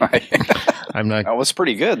 I'm not. That was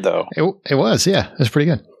pretty good, though. It was, yeah. It was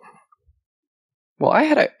pretty good. Well, I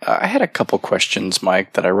had a couple questions,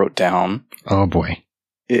 Mike, that I wrote down. Oh boy.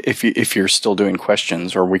 If you're still doing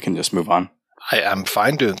questions, or we can just move on. I'm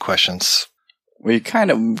fine doing questions. We kind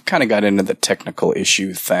of got into the technical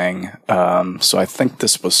issue thing, so I think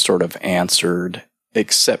this was sort of answered,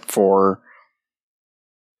 except for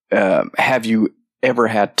have you ever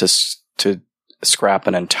had to scrap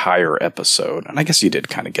an entire episode? And I guess you did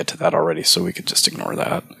kind of get to that already, so we could just ignore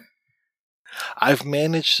that. I've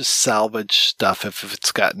managed to salvage stuff if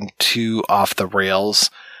it's gotten too off the rails.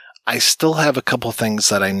 I still have a couple things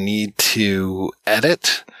that I need to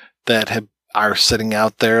edit that are sitting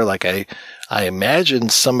out there. Like I imagine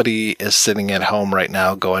somebody is sitting at home right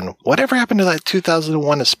now going, whatever happened to that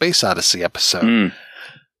 2001 A Space Odyssey episode?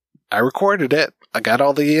 I recorded it. I got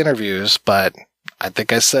all the interviews, but I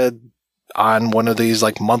think I said on one of these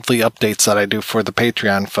like monthly updates that I do for the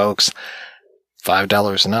Patreon folks,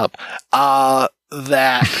 $5 and up,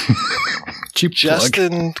 that Cheap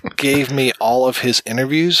Justin gave me all of his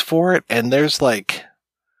interviews for it, and there's like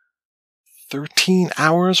 13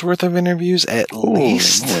 hours worth of interviews at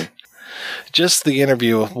least. Boy. Just the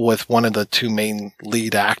interview with one of the 2 main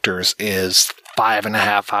lead actors is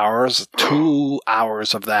 5.5 hours. 2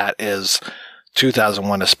 hours of that is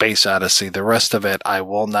 2001 A Space Odyssey. The rest of it I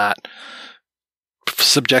will not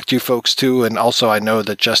subject you folks to, and also I know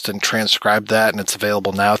that Justin transcribed that, and it's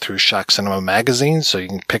available now through Shock Cinema Magazine, so you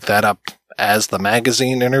can pick that up as the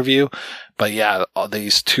magazine interview. But yeah,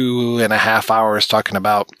 these 2.5 hours talking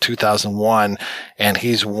about 2001, and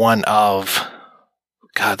he's one of,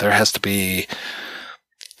 God, there has to be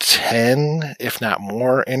 10, if not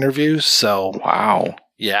more, interviews. So wow,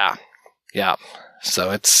 yeah.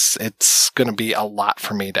 So it's going to be a lot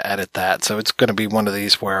for me to edit that. So it's going to be one of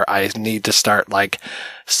these where I need to start like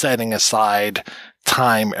setting aside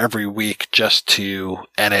time every week just to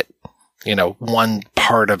edit, one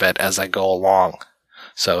part of it as I go along.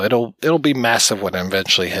 So it'll be massive when it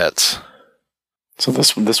eventually hits. So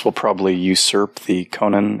this will probably usurp the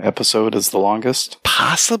Conan episode as the longest?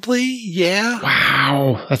 Possibly, yeah.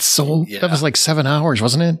 Wow, that was like 7 hours,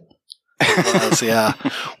 wasn't it? It was, yeah.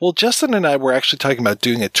 Well, Justin and I were actually talking about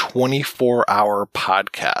doing a 24-hour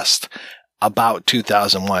podcast about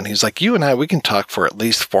 2001. He's like, you and I, we can talk for at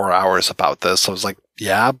least 4 hours about this. I was like,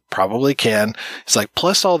 yeah, probably can. He's like,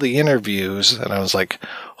 plus all the interviews. And I was like,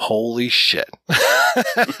 holy shit.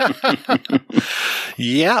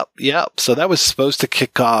 Yep. So that was supposed to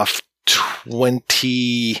kick off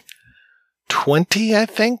 2020, I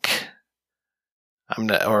think.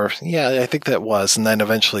 I think that was. And then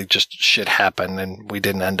eventually just shit happened and we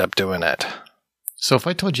didn't end up doing it. So if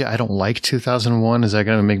I told you I don't like 2001, is that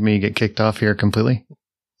going to make me get kicked off here completely?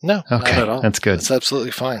 No, okay, not at all. That's good. It's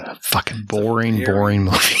absolutely fine. Fucking boring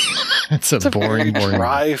movie. It's a boring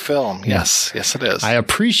dry film. Yes, it is. I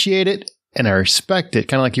appreciate it and I respect it,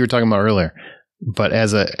 kind of like you were talking about earlier. But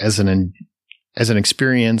as an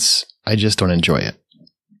experience, I just don't enjoy it.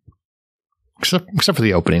 Except for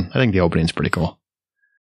the opening. I think the opening's pretty cool.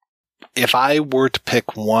 If I were to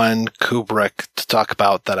pick one Kubrick to talk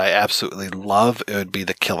about that I absolutely love, it would be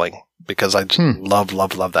The Killing, because I just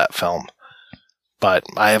love that film. But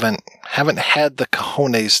I haven't had the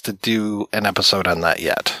cojones to do an episode on that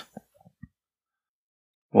yet.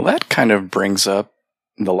 Well, that kind of brings up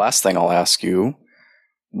the last thing I'll ask you.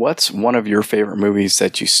 What's one of your favorite movies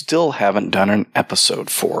that you still haven't done an episode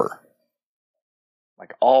for?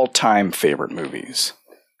 Like all-time favorite movies.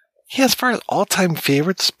 Yeah, as far as all-time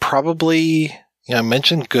favorites, probably, I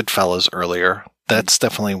mentioned Goodfellas earlier. That's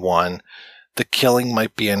definitely one. The Killing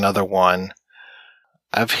might be another one.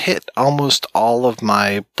 I've hit almost all of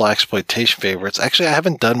my blaxploitation favorites. Actually, I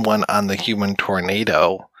haven't done one on The Human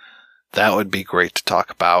Tornado. That would be great to talk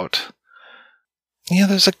about. Yeah,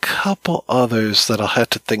 there's a couple others that I'll have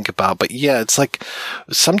to think about. But yeah, it's like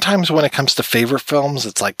sometimes when it comes to favorite films,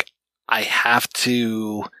 it's like I have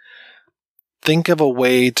to think of a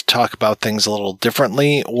way to talk about things a little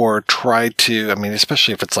differently or try to,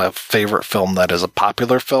 especially if it's a favorite film that is a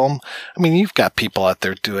popular film. You've got people out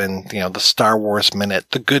there doing, the Star Wars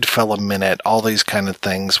Minute, the Goodfella Minute, all these kind of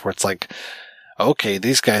things where it's like, okay,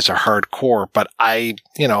 these guys are hardcore, but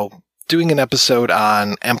doing an episode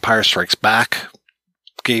on Empire Strikes Back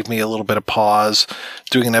gave me a little bit of pause.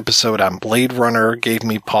 Doing an episode on Blade Runner gave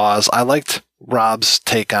me pause. I liked Rob's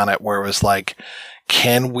take on it where it was like,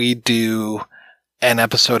 can we do an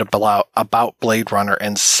episode about Blade Runner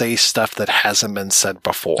and say stuff that hasn't been said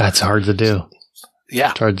before? That's hard to do.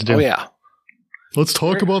 Yeah. It's hard to do. Oh, yeah. Let's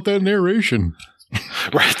talk about that narration.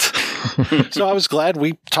 Right. So I was glad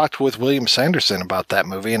we talked with William Sanderson about that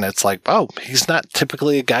movie, and it's like, oh, he's not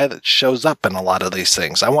typically a guy that shows up in a lot of these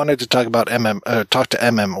things. I wanted to talk about talk to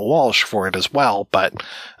M.M. Walsh for it as well, but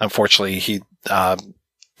unfortunately he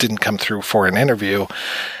didn't come through for an interview.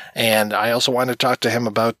 And I also wanted to talk to him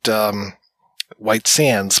about White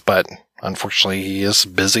Sands, but unfortunately he is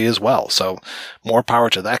busy as well. So more power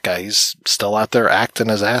to that guy. He's still out there acting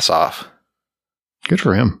his ass off. Good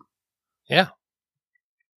for him. Yeah.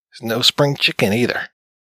 He's no spring chicken either.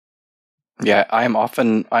 Yeah, I'm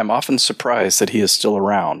often surprised that he is still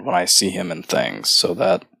around when I see him in things. So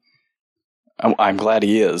that I'm glad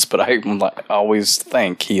he is, but I always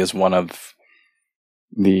think he is one of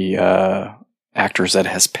the actors that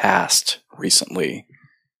has passed recently.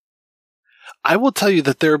 I will tell you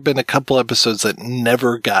that there have been a couple episodes that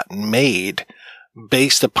never got made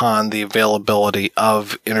based upon the availability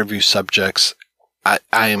of interview subjects.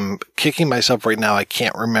 I'm kicking myself right now. I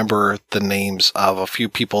can't remember the names of a few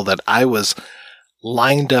people that I was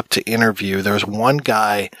lined up to interview. There was one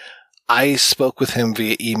guy, I spoke with him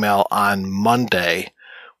via email on Monday.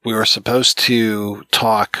 We were supposed to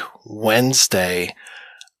talk Wednesday.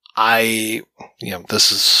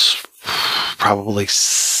 This is probably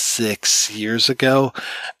 6 years ago,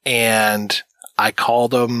 and I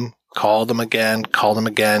called him again,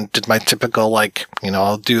 did my typical,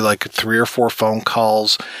 I'll do 3 or 4 phone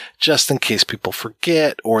calls just in case people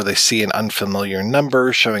forget or they see an unfamiliar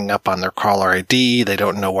number showing up on their caller ID. They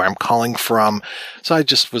don't know where I'm calling from. So I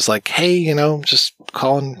just was like, hey, just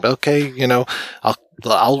calling. Okay.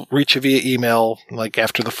 I'll reach you via email.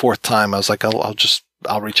 After the 4th time, I was like,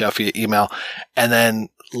 I'll reach out via email. And then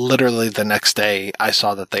literally the next day I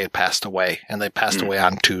saw that they had passed away, and they passed away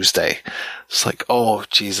on Tuesday. It's like, oh,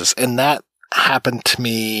 Jesus. And that happened to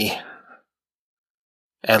me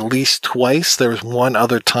at least twice. There was one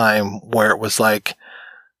other time where it was like,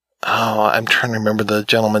 oh, I'm trying to remember the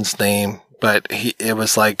gentleman's name, but it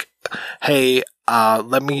was like, hey,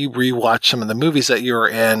 let me rewatch some of the movies that you were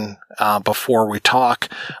in before we talk.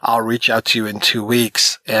 I'll reach out to you in 2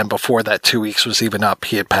 weeks. And before that 2 weeks was even up,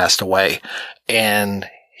 he had passed away. And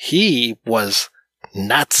he was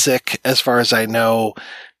not sick, as far as I know,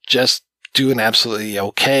 just doing absolutely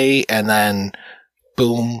okay. And then,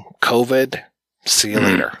 boom, COVID. See you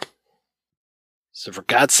later. So for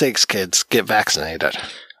God's sakes, kids, get vaccinated.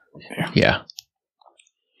 Yeah.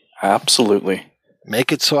 Absolutely.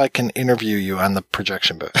 Make it so I can interview you on the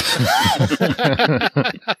projection booth.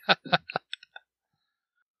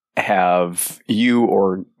 Have you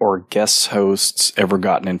or guest hosts ever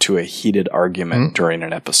gotten into a heated argument during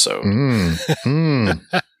an episode?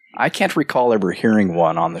 I can't recall ever hearing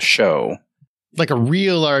one on the show. Like a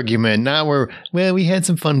real argument, not where, well, we had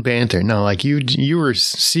some fun banter. No, like you were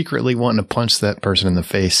secretly wanting to punch that person in the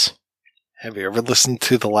face. Have you ever listened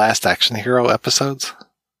to the last Action Hero episodes?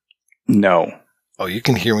 No. Oh, you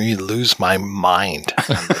can hear me lose my mind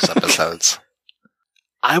on those episodes.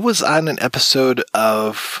 I was on an episode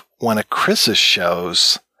of one of Chris's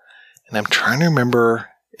shows, and I'm trying to remember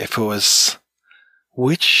if it was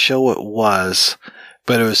which show it was,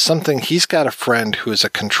 but it was something. He's got a friend who is a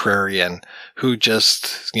contrarian who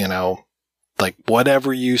just,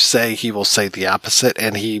 whatever you say, he will say the opposite,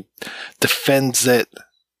 and he defends it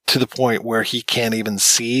to the point where he can't even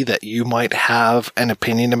see that you might have an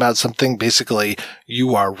opinion about something. Basically,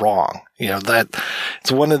 you are wrong. That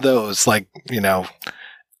it's one of those,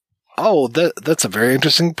 oh, that's a very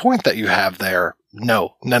interesting point that you have there.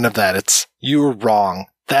 No, none of that. It's, you're wrong.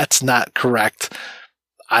 That's not correct.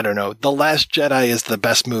 I don't know, The Last Jedi is the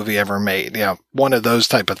best movie ever made. You know, one of those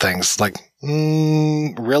type of things. Like,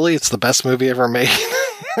 really? It's the best movie ever made?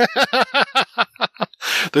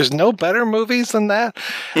 There's no better movies than that.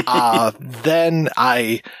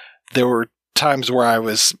 There were times where I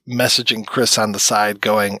was messaging Chris on the side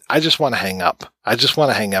going, I just want to hang up. I just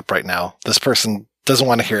want to hang up right now. This person doesn't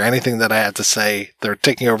want to hear anything that I have to say. They're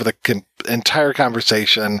taking over the entire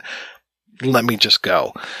conversation. Let me just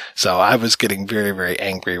go. So I was getting very, very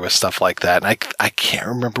angry with stuff like that. And I can't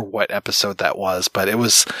remember what episode that was, but it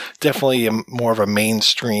was definitely more of a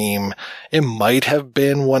mainstream. It might have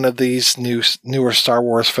been one of these newer Star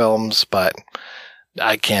Wars films, but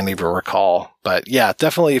I can't even recall. But yeah,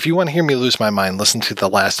 definitely, if you want to hear me lose my mind, listen to the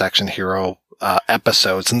Last Action Hero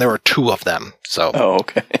episodes, and there were 2 of them. So,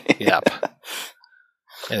 okay. Yep.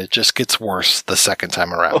 And it just gets worse the second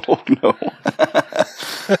time around. Oh, no.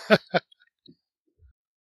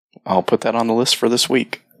 I'll put that on the list for this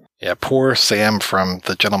week. Yeah, poor Sam from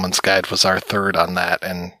The Gentleman's Guide was our 3rd on that,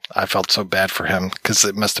 and I felt so bad for him, because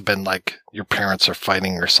it must have been like your parents are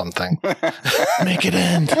fighting or something. Make it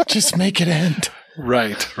end. Just make it end.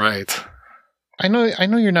 Right. I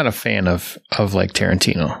know you're not a fan of like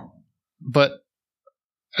Tarantino, but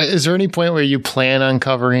is there any point where you plan on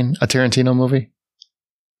covering a Tarantino movie?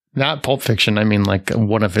 Not Pulp Fiction. I mean, like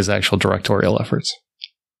one of his actual directorial efforts.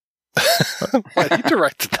 He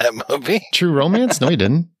directed that movie. True Romance? No, he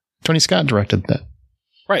didn't. Tony Scott directed that.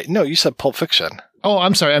 Right. No, you said Pulp Fiction. Oh,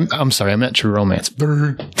 I'm sorry. I'm sorry. I meant True Romance.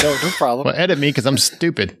 No problem. Well, edit me because I'm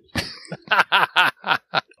stupid.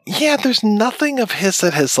 Yeah, there's nothing of his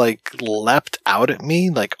that has like leapt out at me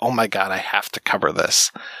like, oh my God, I have to cover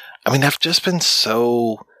this. I mean, I've just been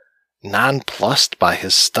so nonplussed by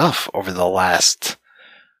his stuff over the last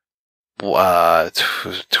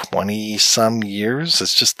 20 some years.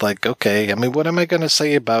 It's just like, okay, I mean, what am I going to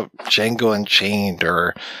say about Django Unchained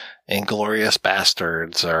or Inglourious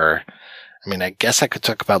Bastards? Or, I mean, I guess I could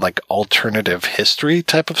talk about like alternative history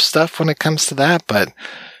type of stuff when it comes to that, but it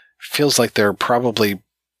feels like there are probably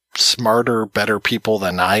smarter, better people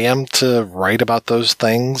than I am to write about those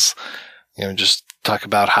things. You know, just talk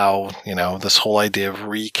about how, you know, this whole idea of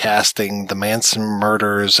recasting the Manson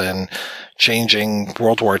murders and changing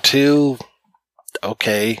World War II.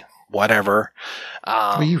 Okay, whatever.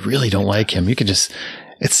 Well, you really don't like him. You could just,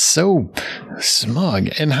 it's so smug.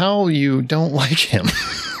 And how you don't like him.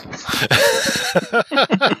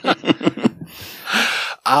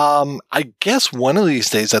 I guess one of these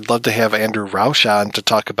days I'd love to have Andrew Rausch on to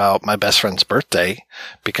talk about My Best Friend's Birthday,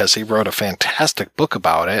 because he wrote a fantastic book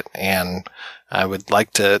about it, and I would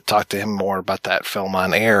like to talk to him more about that film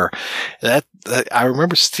on air. I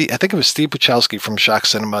remember I think it was Steve Buchowski from Shock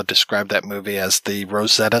Cinema described that movie as the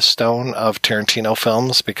Rosetta Stone of Tarantino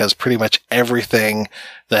films, because pretty much everything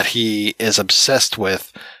that he is obsessed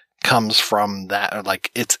with comes from that, or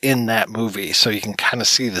like it's in that movie. So you can kind of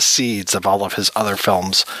see the seeds of all of his other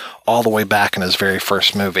films all the way back in his very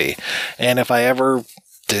first movie. And if I ever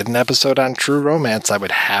did an episode on True Romance, I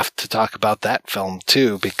would have to talk about that film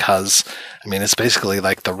too, because I mean, it's basically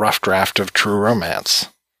like the rough draft of True Romance.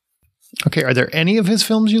 Okay. Are there any of his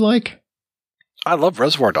films you like? I love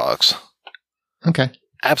Reservoir Dogs. Okay.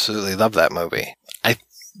 Absolutely love that movie. I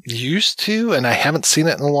used to, and I haven't seen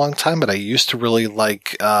it in a long time, but I used to really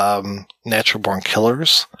like Natural Born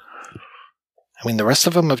Killers. I mean, the rest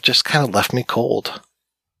of them have just kind of left me cold.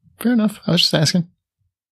 Fair enough. I was just asking.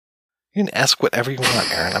 You can ask whatever you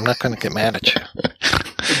want, Aaron. I'm not going to get mad at you.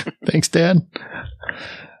 Thanks, Dad.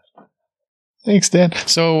 Thanks, Dad.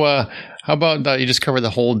 So, how about you just cover the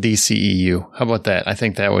whole DCEU? How about that? I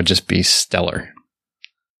think that would just be stellar.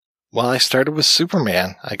 Well, I started with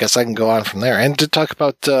Superman. I guess I can go on from there. And to talk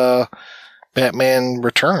about Batman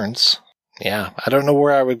Returns. Yeah, I don't know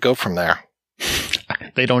where I would go from there.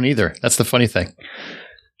 They don't either. That's the funny thing.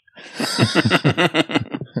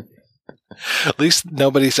 At least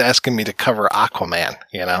nobody's asking me to cover Aquaman,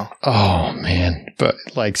 you know? Oh, man. But,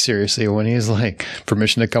 like, seriously, when he's like,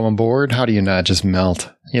 permission to come on board, how do you not just melt?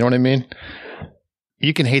 You know what I mean?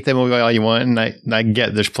 You can hate that movie all you want, and I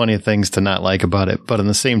get there's plenty of things to not like about it. But in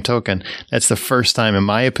the same token, that's the first time, in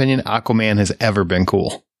my opinion, Aquaman has ever been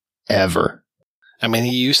cool. Ever. I mean,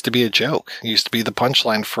 he used to be a joke. He used to be the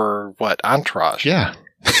punchline for, Entourage? Yeah.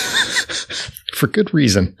 For good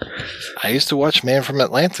reason. I used to watch Man from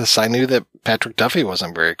Atlantis. I knew that Patrick Duffy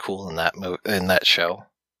wasn't very cool in that show.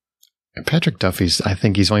 Patrick Duffy's, I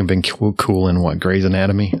think he's only been cool in what, Grey's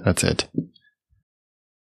Anatomy? That's it.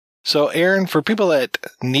 So, Aaron, for people that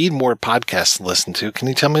need more podcasts to listen to, can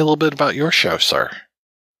you tell me a little bit about your show, sir?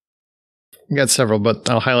 I got several, but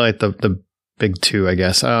I'll highlight the big two, I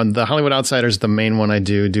guess. The Hollywood Outsider is the main one I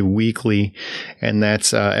do weekly, and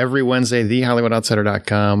that's every Wednesday,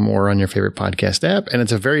 thehollywoodoutsider.com or on your favorite podcast app. And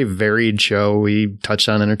it's a very varied show. We touch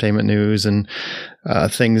on entertainment news and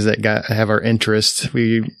things that have our interest.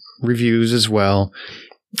 We reviews as well.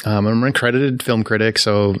 I'm an accredited film critic,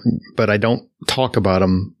 but I don't talk about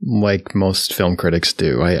them like most film critics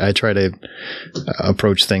do. I try to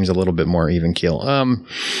approach things a little bit more even keel.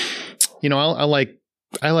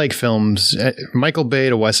 I like films. Michael Bay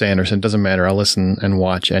to Wes Anderson, doesn't matter. I'll listen and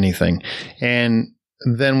watch anything. And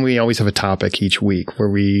then we always have a topic each week where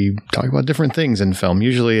we talk about different things in film.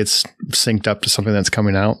 Usually it's synced up to something that's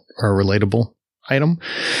coming out or a relatable item.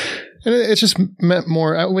 And it's just meant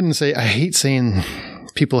more. I wouldn't say, I hate saying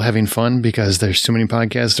people having fun because there's too many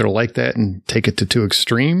podcasts that are like that and take it to two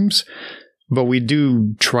extremes. But we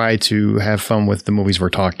do try to have fun with the movies we're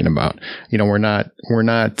talking about.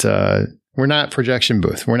 We're not projection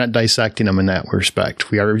booth. We're not dissecting them in that respect.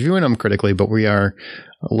 We are reviewing them critically, but we are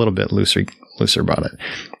a little bit looser about it.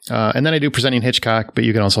 And then I do Presenting Hitchcock, but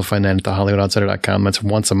you can also find that at thehollywoodoutsider.com. That's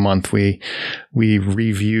once a month. We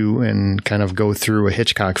review and kind of go through a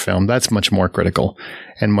Hitchcock film. That's much more critical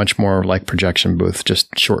and much more like projection booth,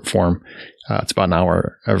 just short form. It's about an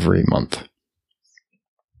hour every month.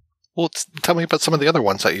 Well, tell me about some of the other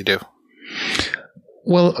ones that you do.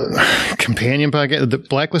 Well, companion podcast, The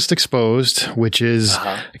Blacklist Exposed, which is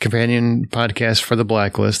a companion podcast for The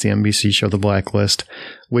Blacklist, the NBC show The Blacklist,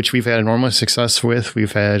 which we've had enormous success with.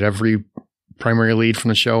 We've had every primary lead from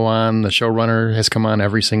the show on. The showrunner has come on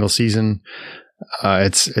every single season.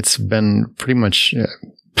 It's been pretty much,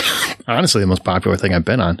 honestly, the most popular thing I've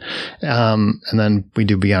been on. And then we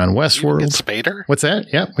do Beyond Westworld. Spader? What's that?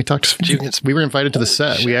 Yeah, we were invited to the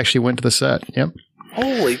set. Shit. We actually went to the set. Yep.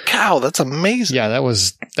 Holy cow, that's amazing. Yeah, that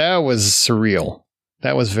was surreal.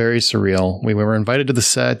 That was very surreal. We were invited to the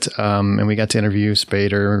set, and we got to interview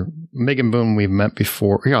Spader. Megan Boone, we've met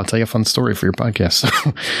before. Here, I'll tell you a fun story for your podcast.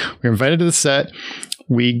 So we were invited to the set.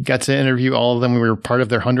 We got to interview all of them. We were part of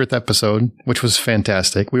their 100th episode, which was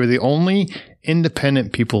fantastic. We were the only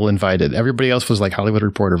independent people invited. Everybody else was like Hollywood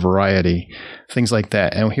Reporter, Variety, things like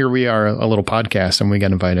that. And here we are, a little podcast, and we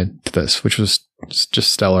got invited to this, which was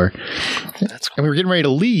just stellar. That's cool. And we were getting ready to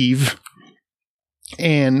leave,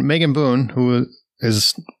 and Megan Boone, who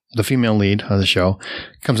is the female lead of the show,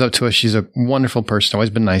 comes up to us. She's a wonderful person, always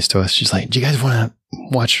been nice to us. She's like, "Do you guys want to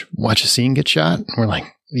watch a scene get shot?" And we're like,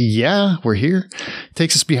 "Yeah, we're here."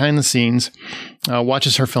 Takes us behind the scenes,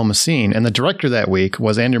 watches her film a scene, and the director that week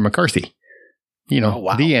was Andrew McCarthy.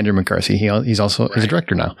 The Andrew McCarthy. He's also he's a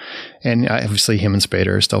director now. And obviously him and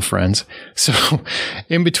Spader are still friends. So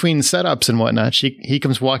in between setups and whatnot, he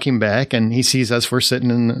comes walking back and he sees us. We're sitting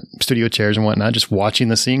in the studio chairs and whatnot, just watching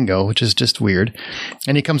the scene go, which is just weird.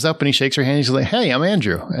 And he comes up and he shakes her hand. He's like, "Hey, I'm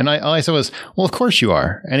Andrew." And all I said was, "Well, of course you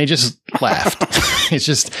are." And he just laughed.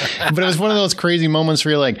 But it was one of those crazy moments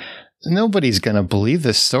where you're like, nobody's going to believe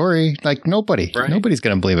this story. Like nobody's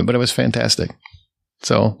going to believe it, but it was fantastic.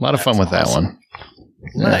 So a lot of fun with that one.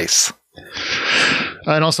 Nice.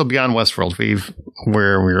 And also Beyond Westworld,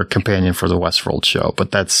 where we were a companion for the Westworld show, but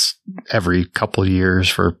that's every couple of years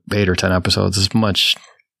for 8 or 10 episodes. It's much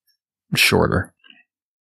shorter.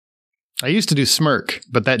 I used to do Smirk,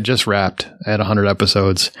 but that just wrapped at 100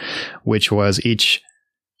 episodes, which was each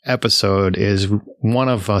episode is one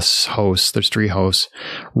of us hosts, there's 3 hosts,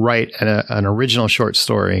 write an original short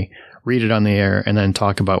story, read it on the air, and then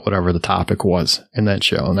talk about whatever the topic was in that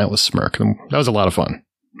show. And that was Smirk. And that was a lot of fun.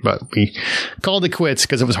 But we called it quits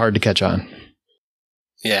because it was hard to catch on.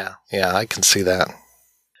 Yeah, I can see that.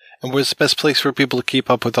 And where's the best place for people to keep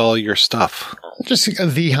up with all your stuff? Just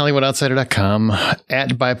thehollywoodoutsider.com,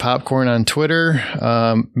 @BuyPopcorn on Twitter.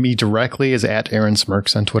 Me directly is @Aaron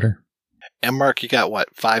Smirks on Twitter. And Mark, you got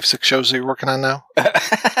what, 5-6 shows that you're working on now?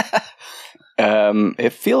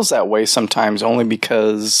 It feels that way sometimes only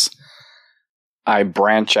because I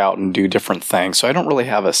branch out and do different things. So I don't really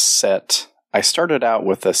have a set. I started out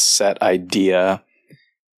with a set idea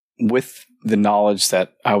with the knowledge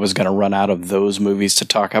that I was going to run out of those movies to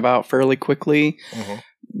talk about fairly quickly. Mm-hmm.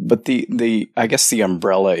 But I guess the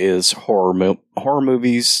umbrella is horror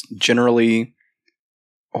movies, generally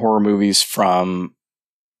horror movies from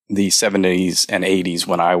the 70s and 80s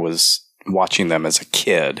when I was watching them as a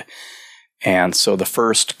kid. And so the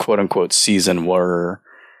first quote-unquote season were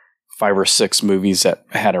 5 or 6 movies that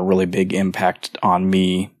had a really big impact on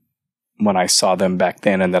me when I saw them back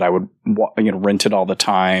then, and that I would rent it all the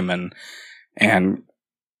time and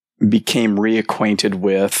became reacquainted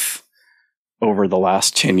with over the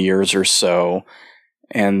last 10 years or so.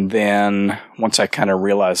 And then once I kind of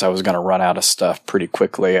realized I was going to run out of stuff pretty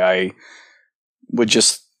quickly, I would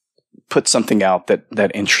just put something out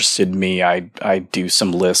that interested me, I do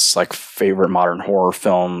some lists like favorite modern horror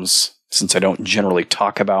films. Since I don't generally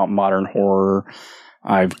talk about modern horror,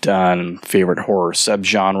 I've done favorite horror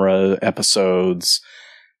subgenre episodes.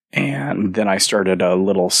 And then I started a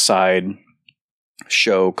little side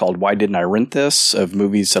show called Why Didn't I Rent This? Of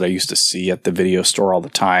movies that I used to see at the video store all the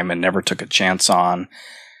time and never took a chance on,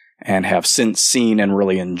 and have since seen and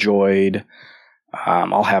really enjoyed.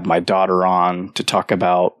 I'll have my daughter on to talk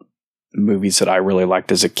about movies that I really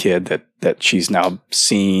liked as a kid that she's now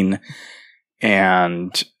seen.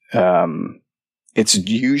 And it's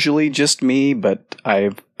usually just me, but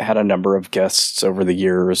I've had a number of guests over the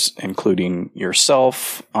years, including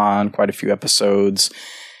yourself on quite a few episodes.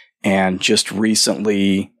 And just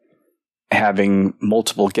recently having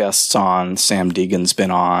multiple guests on. Sam Deegan's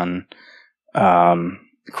been on.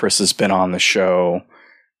 Chris has been on the show.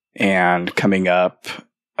 And coming up,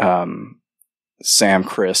 Sam,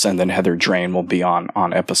 Chris, and then Heather Drain will be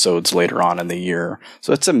on episodes later on in the year.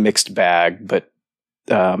 So it's a mixed bag, but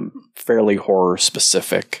fairly horror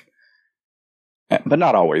specific. But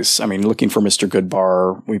not always. I mean, Looking for Mr.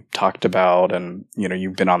 Goodbar, we talked about, and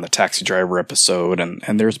you've been on the Taxi Driver episode,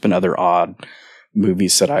 and there's been other odd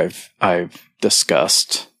movies that I've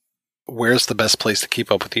discussed. Where's the best place to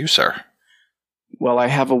keep up with you, sir? Well, I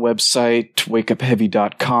have a website,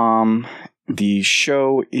 wakeupheavy.com. The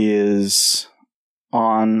show is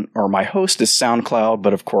on, or my host is SoundCloud,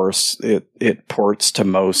 but of course it ports to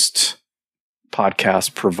most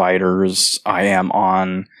podcast providers. I am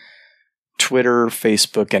on Twitter,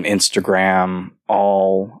 Facebook, and Instagram,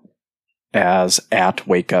 all as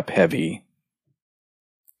 @WakeUpHeavy.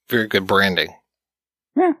 Very good branding.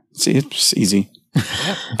 Yeah, see, it's easy.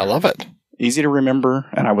 Yeah, I love it. Easy to remember,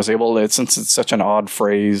 and I was able to, since it's such an odd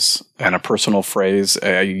phrase and a personal phrase,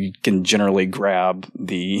 you can generally grab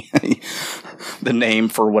the the name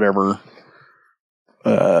for whatever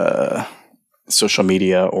social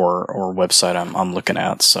media or website I'm looking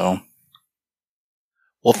at. So,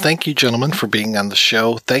 well, thank you, gentlemen, for being on the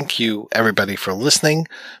show. Thank you, everybody, for listening.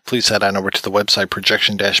 Please head on over to the website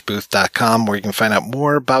projection-booth.com, where you can find out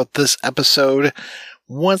more about this episode.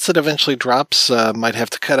 Once it eventually drops, might have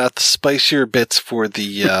to cut out the spicier bits for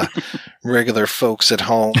the regular folks at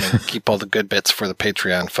home and keep all the good bits for the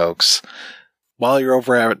Patreon folks. While you're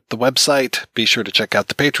over at the website, be sure to check out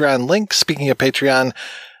the Patreon link. Speaking of Patreon,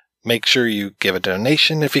 make sure you give a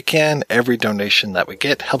donation if you can. Every donation that we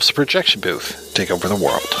get helps the Projection Booth take over the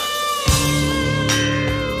world.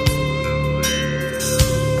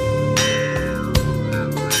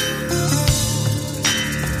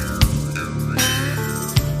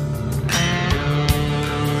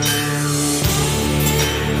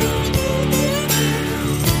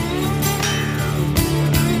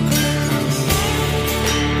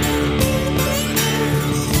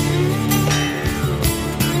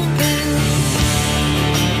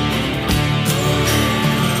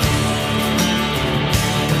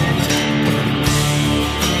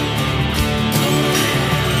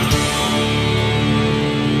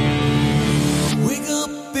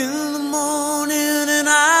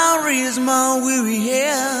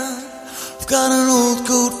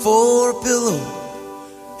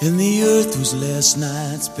 And the earth was last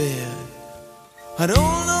night's bed. I don't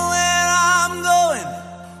know where I'm going,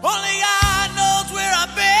 only God knows where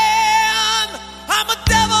I've been. I'm a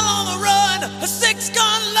devil on the run, a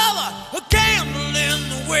six-gun lover, a candle in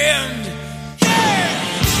the wind.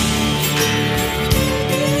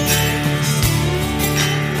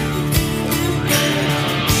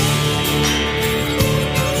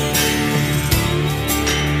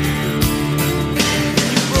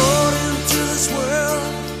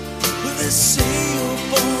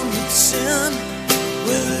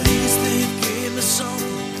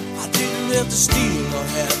 To steal or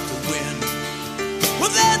have to win. Well,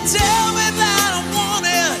 they tell me that I'm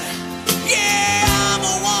wanted. Yeah, I'm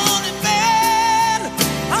a wanted man.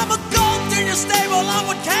 I'm a goat in your stable. I'm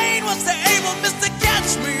what Cain was to Abel. Mr.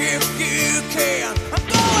 Catch me if you can. I'm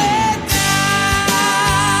going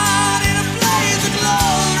down in a blaze of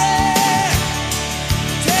glory.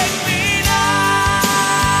 Take me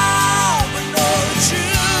now, but no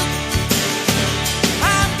retreat.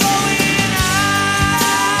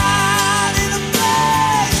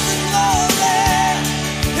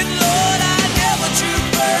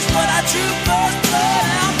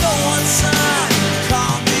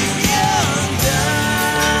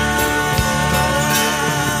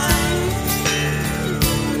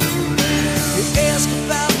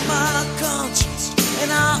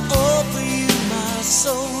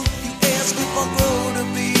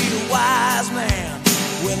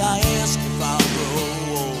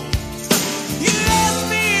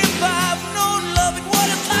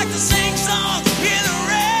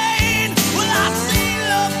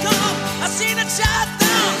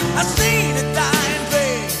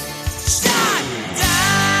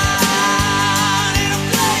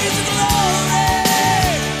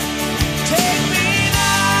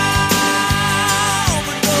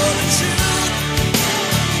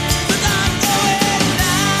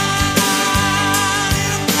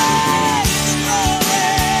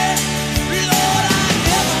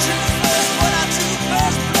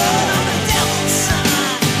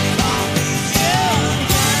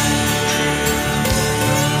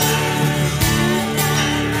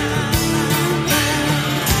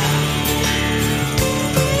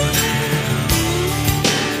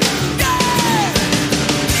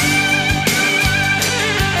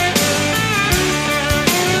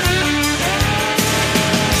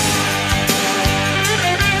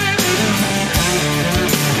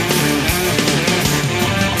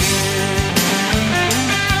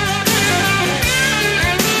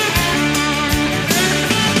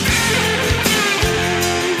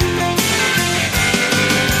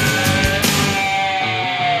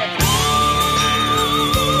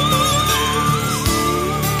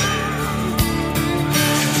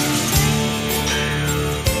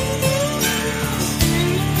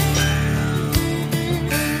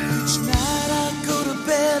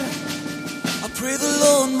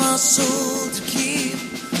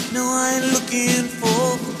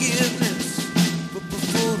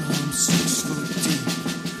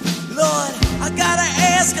 I gotta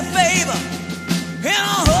ask a favor, and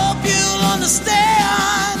I hope you'll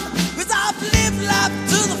understand, 'cause I've lived life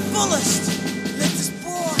to the fullest. Let this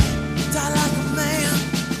boy die like a man,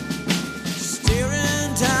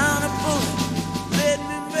 staring down a bullet. Let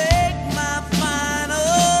me make my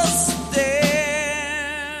final stand.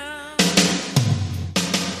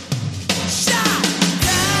 Shot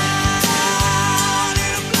down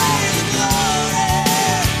in a blaze of glory.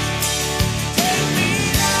 Take me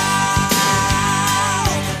down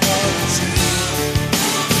for the truth.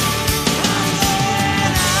 I'm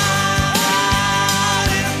going out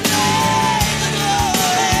in a blaze of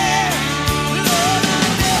glory. Lord, I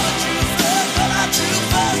never drew first, but I drew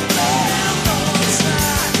first blood. I'm gonna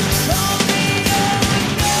shine. Call me up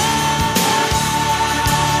and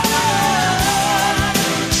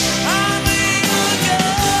I'm in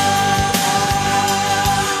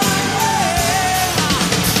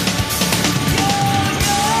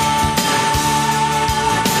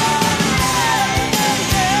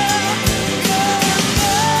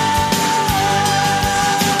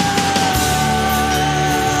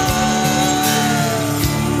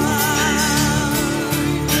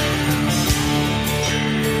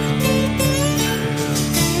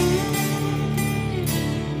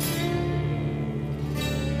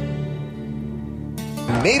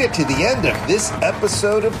Made it to the end of this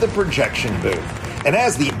episode of The Projection Booth. And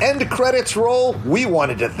as the end credits roll, we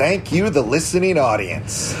wanted to thank you, the listening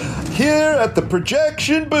audience. Here at The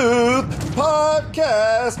Projection Booth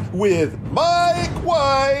podcast with Mike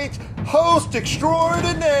White, host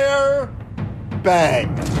extraordinaire,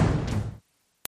 bang.